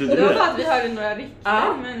 Det var bara att vi hörde några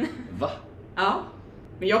rykten, men... Va? Ja.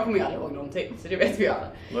 Men jag kommer ju aldrig ihåg någonting, så det vet vi alla.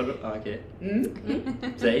 Vadå? Okej.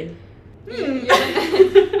 Säg.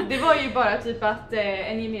 Det var ju bara typ att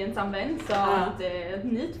en gemensam vän sa att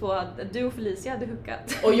ni två, att du och Felicia hade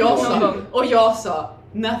hookat. Och jag sa,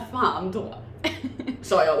 när fan då?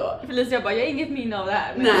 Sa jag då. Felicia bara, jag har inget minne av det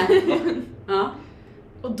här. Men... Nej. Ja.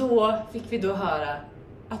 Och då fick vi då höra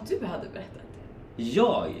att du hade berättat.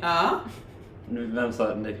 Jag? Ja. Vem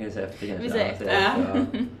sa det? Kan jag säga efter kanske? Vi säger efter.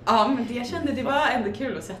 Ja, men det jag kände, det var ändå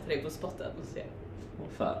kul att sätta dig på spotten och se.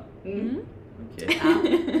 Fan. Okej. Ja.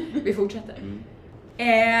 Vi fortsätter.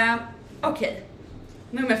 Okej.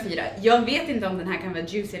 Nummer 4. Jag vet inte om den här kan vara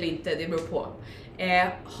juicy eller inte, det beror på.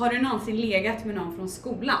 Har du någonsin legat med någon från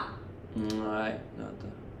skolan? Nej, det har jag inte.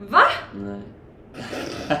 Va? Nej.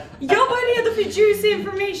 Jag var redo för juicy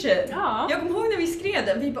information. Ja. Jag kommer ihåg när vi skrev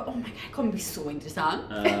den. Vi bara, oh my god, det kommer bli så intressant.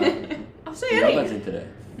 Så är Jag har det. faktiskt inte det.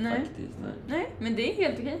 Nej. Faktiskt, nej. Nej, men det är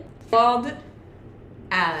helt okej. Vad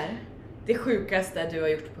är det sjukaste du har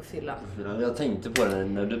gjort på fyllan? Jag tänkte på det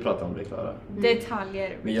när du pratade om det, Clara.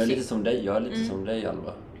 Detaljer. Men jag är lite som dig,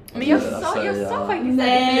 Alva. Men jag sa faktiskt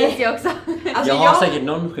det till också. Alltså, jag har säkert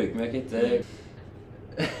någon sjuk, men jag kan inte...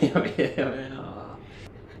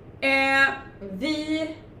 Vi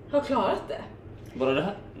har klarat det. Bara det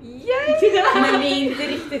här? Men vi är inte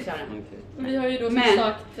riktigt klara. Vi har ju då som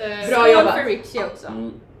sagt... bra jobbat för Richie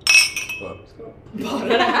också. Bara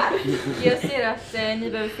det här. Jag ser att ni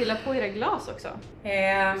behöver fylla på era glas också.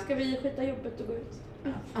 Ska vi skita jobbet och gå ut?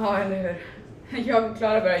 Ja, eller hur? Jag och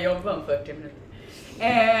Clara börjar jobba om 40 minuter.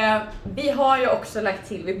 Vi har ju också lagt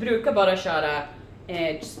till, vi brukar bara köra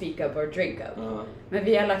speak up or drink up. Men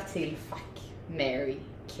vi har lagt till fuck, marry,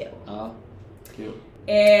 kill. Ja, kul.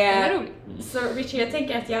 Så Richie, jag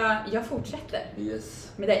tänker att jag fortsätter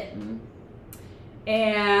med dig.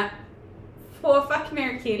 På fuck,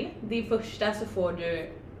 marry, kill, din första så får du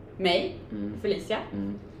mig, Felicia.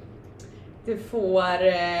 Du får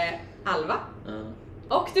Alva.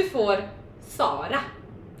 Och du får Sara,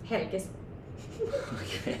 Helges.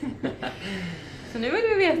 Okay. Så nu vill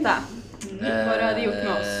vi veta vad du hade gjort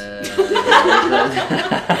med oss.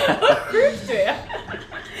 Vad sjukt du är.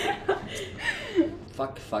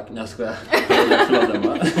 Fuck, nej jag skojar. Förlåt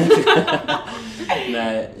Emma.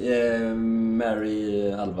 Nej,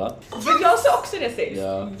 Mary Alva. Men jag sa också det sist.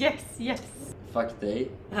 Ja. Yes. Fuck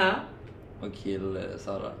dig. Ja. Och kill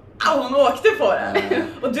Sara. Hon åkte på det.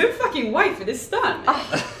 Och du är fucking white för det stör mig.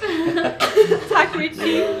 Tack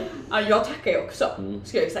Richie. Ja, jag tackar ju också,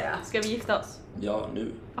 ska jag säga. Ska vi gifta oss? Ja,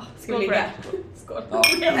 nu. Ska vi ligga? Skål. Ja.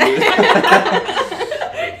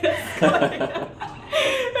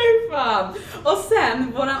 Fan. Och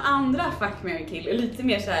sen, våran andra fuck, marry, kill är lite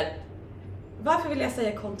mer så här. Varför vill jag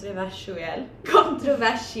säga kontroversiell?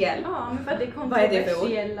 Kontroversiell. Ja, men för att det är Vad är det för ord?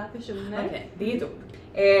 kontroversiella personer. Okej, det är ett ord.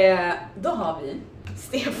 Då har vi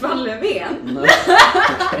Stefan Löfven.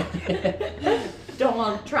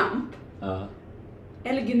 Donald Trump. Ja.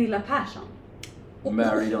 Eller Gunilla Persson.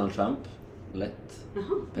 Mary Donald Trump. Lätt.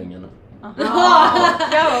 Pengarna.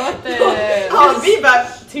 Vi bara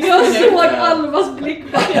jag såg Alvas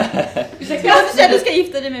blick bara. Du säger att du ska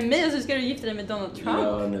gifta dig med mig och så ska du gifta dig med Donald Trump.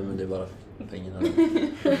 Ja, nej men det är bara pengarna.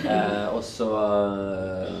 Och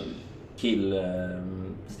så kill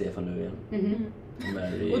Stefan Löfven.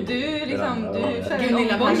 Och du liksom, du kör en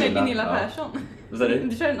Gunilla omgång med Persson. Gunilla Persson. Vad sa du?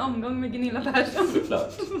 Du kör en omgång med Gunilla Persson.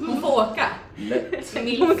 Såklart. Hon får åka. Lätt.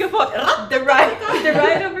 Hon kan få the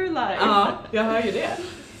ride of her life. Ja, jag hör ju det.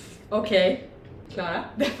 Okej. Klara,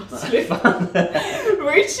 det var slut.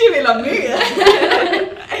 Richie vill ha mer.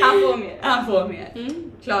 Han får mer.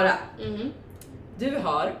 Klara, du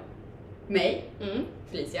har mig,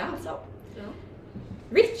 Felicia alltså. Ja.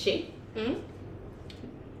 Richie.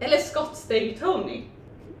 Eller Scottsdale Tony.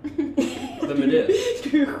 Vem är det?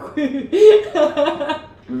 Du är sjuk.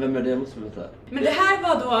 Men vem är det? Måste vi veta. Men det här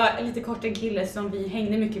var då lite kort en kille som vi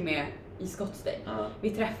hängde mycket med i Scottsdale. Vi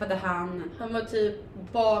träffade han var typ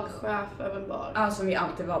barchef över en bar. Ja, som vi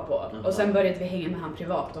alltid var på. Och sen började vi hänga med han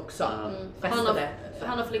privat också.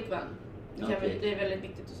 Han har flickvän. Okay. Det är väldigt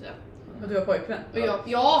viktigt att säga. Och du har pojkvän?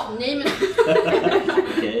 Ja, nej men...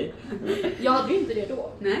 Okej. Jag hade ju inte det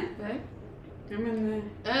då. Nej. Ja, men...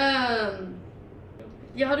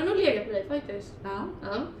 jag hade nog legat med dig faktiskt. Ja.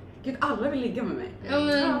 Gud, alla vill ligga med mig. Ja,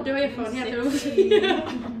 men du har erfarenhet.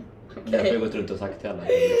 Det har jag gått runt och sagt till alla.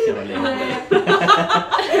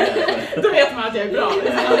 Då vet man att jag är bra.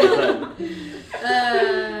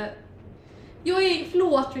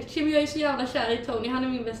 Förlåt Richie, men jag är så jävla kär i Tony. Han är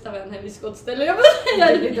min bästa vän här vid Skottställe. Jag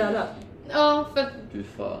blir dödad. Ja, för att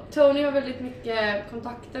Tony har väldigt mycket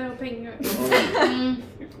kontakter och pengar.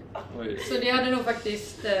 Så det hade nog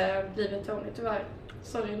faktiskt blivit Tony, tyvärr.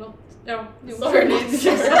 Sorry något. Ja,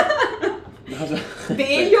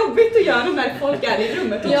 det är jobbigt att göra när folk är i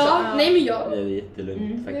rummet också. Ja, nej men jag... Det är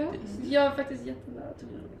jättelugnt faktiskt. Jag är faktiskt jättenära.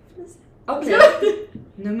 Okej.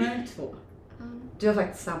 Nummer 2. Du har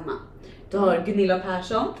faktiskt samma. Du har Gunilla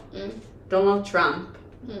Persson, Donald Trump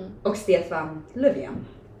och Stefan Löfven.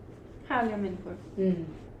 Härliga människor.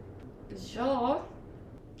 Ja,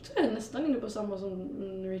 jag tror jag är nästan inne på samma som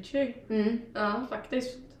Richie. Ja,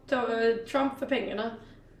 faktiskt. Trump för pengarna.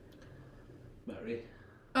 Mary.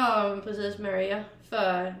 Ja, precis. Mary.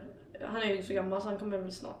 För han är ju så gammal så han kommer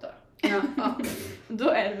väl snart där. Ja. Då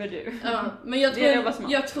är det väl du. Ja, men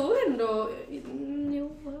jag tror ändå...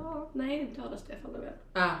 nej, inte alla Stefan Löfven.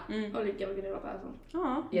 Och lika med Gunilla Persson.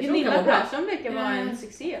 Ja, Gunilla Persson verkar vara en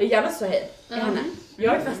succé. Jag är jävla så hej med henne.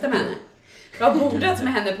 Jag är fasta med henne. Jag har bordat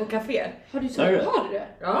med henne på café. Har du det?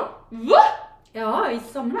 Ja. Va? Ja, i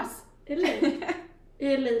somras. Eller?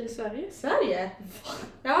 I LA i Sverige. Sverige?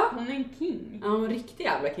 Ja. Hon är en king. Ja, en riktig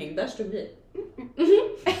jävla king. Där stod vi.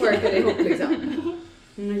 Workade ihop liksom.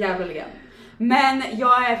 En jävla legend. Men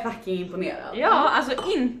jag är fucking imponerad. Ja,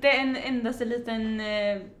 alltså inte en endaste liten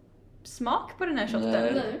smak på den här shotten.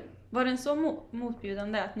 Nej. Var den så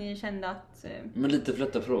motbjudande att ni kände att... Men lite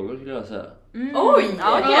flätta frågor skulle jag säga. Oj!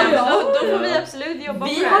 Ja, okej. Ja. Då får vi absolut jobba på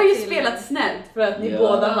Vi det har här ju till- spelat snällt för att ni Ja.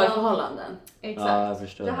 båda har förhållanden. Exakt. Ja, jag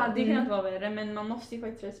förstår. Det hade kunnat vara värre, men man måste ju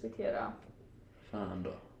faktiskt respektera Fan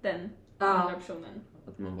då. den Ja. andra personen.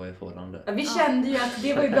 Att man var i förhållande. Vi kände ju att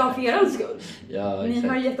det var ju bra för er skull. Ja, Ni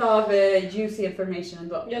har exakt. gett av juicy information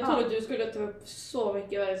ändå. Jag trodde att du skulle ta upp så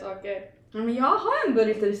mycket värre saker. Ja, men jag har ändå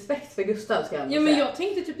lite respekt för Gustav, ska jag ändå Ja, men säga. jag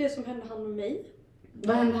tänkte typ det som hände han med mig.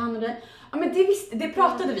 Vad hände han med dig? Ja, men det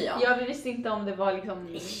pratade vi om. Ja, vi visste inte om det var liksom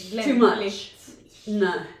Too much.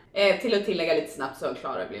 Nej. Till att tillägga lite snabbt så har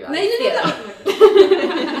Clara blivit Nej.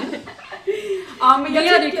 Ja, men Det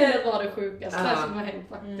jag hade ju tycker... kunnat vara det sjukaste Ja. som har hänt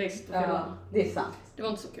faktiskt. Ja, det är sant. Det var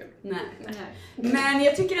inte så kul. Nej. Nej. Men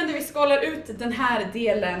jag tycker ändå vi skålar ut den här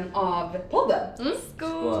delen av podden.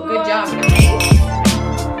 Skål! Good job.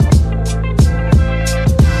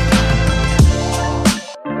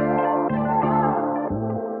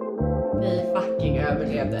 Vi fucking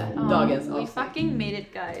överlevde dagens We avsnitt. fucking made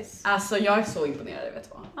it, guys. Alltså jag är så imponerad, vet du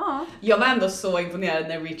vad? Ja. Jag var ändå så imponerad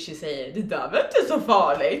när Richie säger det där var inte så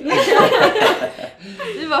farligt.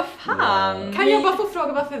 Du var fan. Kan jag bara få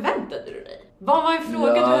fråga, vad förväntade du dig? Vad var en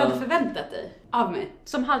fråga Ja. du hade förväntat dig av mig?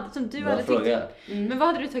 Som du Bra hade fråga. tyckt. Men vad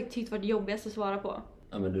hade du tyckt var det jobbigaste att svara på?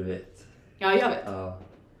 Ja, men du vet. Ja, jag vet. Ja.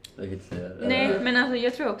 Jag kan inte säga det. Nej, men alltså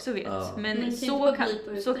jag tror jag också vet. Ja. Men Men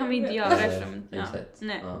så kan vi inte göra eftersom... Ja. Exakt.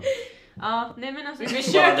 Nej. Ja. Ja, nej men alltså... Vi Bara,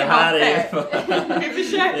 försöker det vara här är fair. Vi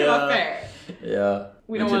försöker Ja. vara fair. Ja, We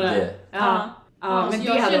men don't typ wanna... det. Ja. Ja, Alltså, men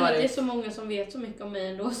jag det hade känner att det är varit... så många som vet så mycket om mig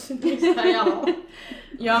ändå. Så det är så här, ja.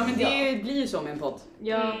 Ja, men det blir ju så med en podd.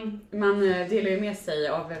 Ja, Man delar ju med sig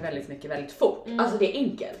av väldigt mycket väldigt fort. Alltså det är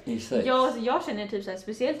enkelt. Exakt. jag känner typ såhär,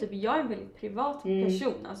 speciellt typ, jag är en väldigt privat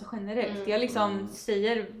person, alltså generellt. Jag liksom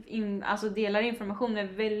delar information med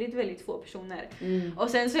väldigt, väldigt få personer. Och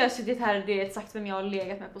sen så har jag suttit här och sagt vem jag har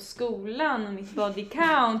legat med på skolan och mitt body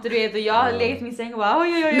count, och jag har legat i min säng och bara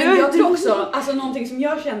oj. Men jag tror också, alltså någonting som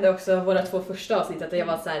jag kände också våra 2 första avsnitt, att jag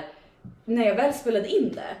var så här. När jag väl spelade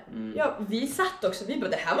in det, vi satt också, vi bara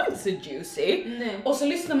det här var inte så juicy. Nej. Och så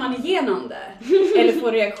lyssnar man igenom det, eller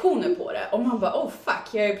får reaktioner på det, och man bara oh fuck,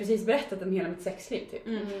 jag har ju precis berättat om hela mitt sexliv typ.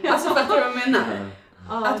 Alltså fattar du vad jag menar?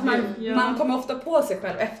 Att man kommer ofta på sig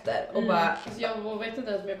själv efter och bara Alltså, jag vet inte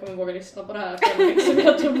ens om jag kommer våga lyssna på det här. Så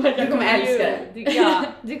jag tror att jag kommer älska det.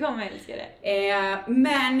 Du kommer älska det.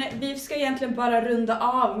 Men vi ska egentligen bara runda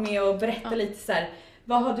av med att berätta lite så här.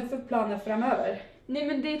 Vad har du för planer framöver? Nej,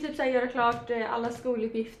 men det är typ såhär, göra klart alla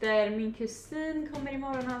skoluppgifter. Min kusin kommer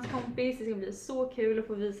imorgon, hans kompis. Det ska bli så kul att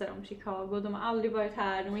få visa dem Chicago. De har aldrig varit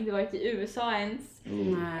här, de har inte varit i USA ens.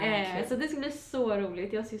 Nej, Så det ska bli så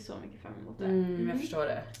roligt, jag ser så mycket fram emot det. jag förstår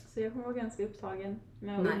det. Så jag kommer vara ganska upptagen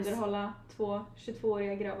med att Nice. underhålla 2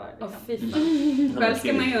 22-åriga grabbar. Åh Liksom. fy fan. Själv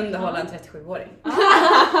ska man ju underhålla en 37-åring.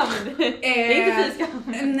 Det är inte fy skam.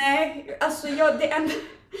 Nej, alltså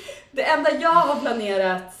det enda jag har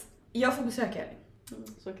planerat, jag får besöka er.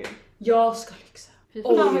 Så kul. Jag ska lyxa. Fy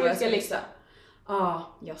Oj, fan vad vad jag vi ska lyxa.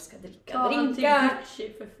 Ja, jag ska dricka Ta han till drinkar.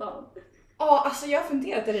 Richie för fan. Ja, alltså jag har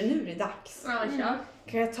funderat, är det nu det är dags? Ja, kör.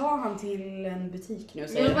 Kan jag ta han till en butik nu och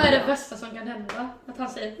säga Men vad är det bästa som kan hända? Att han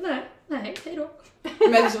säger nej, hej då.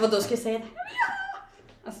 Men vad då ska jag säga det?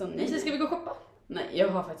 Alltså Så nej. ska vi gå och shoppa? Nej, jag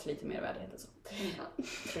har faktiskt lite mer värdighet än så.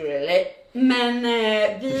 Tror du det? Men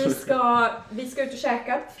vi ska ut och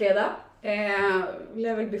käka på fredag.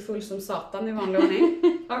 Lär väl bli full som satan i vanlig ordning.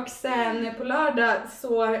 Och sen på lördag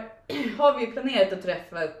så har vi planerat att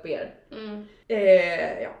träffa upp er.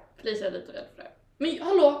 Ja, Felicia är lite rädd för det. Men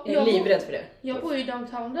hallå, jag är livrädd för det. Jag bor ju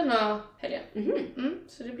downtown denna helgen.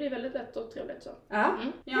 Så det blir väldigt lätt och trevligt så. Ja,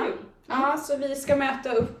 ja, så vi ska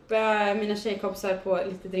möta upp mina tjejkompisar på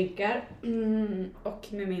lite drinkar. Och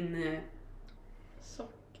med min Så.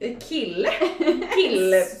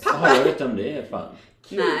 killpappa. Jag vet om det är fan.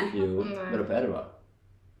 Nej, Jo, Nej. vadå på Erva?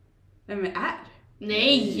 vem är?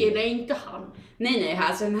 Nej, det är inte han. Nej,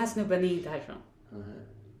 alltså den här snubben är inte härifrån.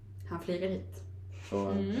 Han flyger hit.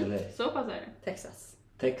 Från LA? Så pass är det. Texas.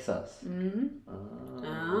 Texas?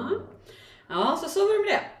 Ja, så var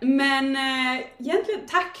det med det. Men egentligen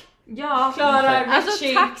tack Ja, Clara, Richie. alltså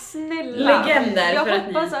tack snälla. Legender Jag för att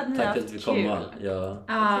hoppas ni... att ni har Tack för haft att vi kul. kom. Ja,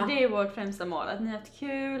 Ja. För det är vårt främsta mål, att ni har haft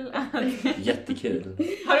kul. jättekul.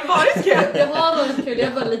 Har det varit kul? Jag har varit kul, jag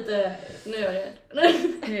är bara lite... Nu är det.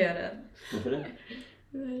 Nu är det. Varför det?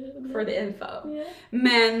 For the info.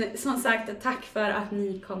 Men som sagt, tack för att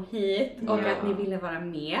ni kom hit och att ni ville vara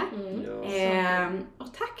med.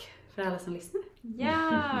 Och tack för alla som lyssnar.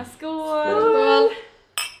 Ja, skål!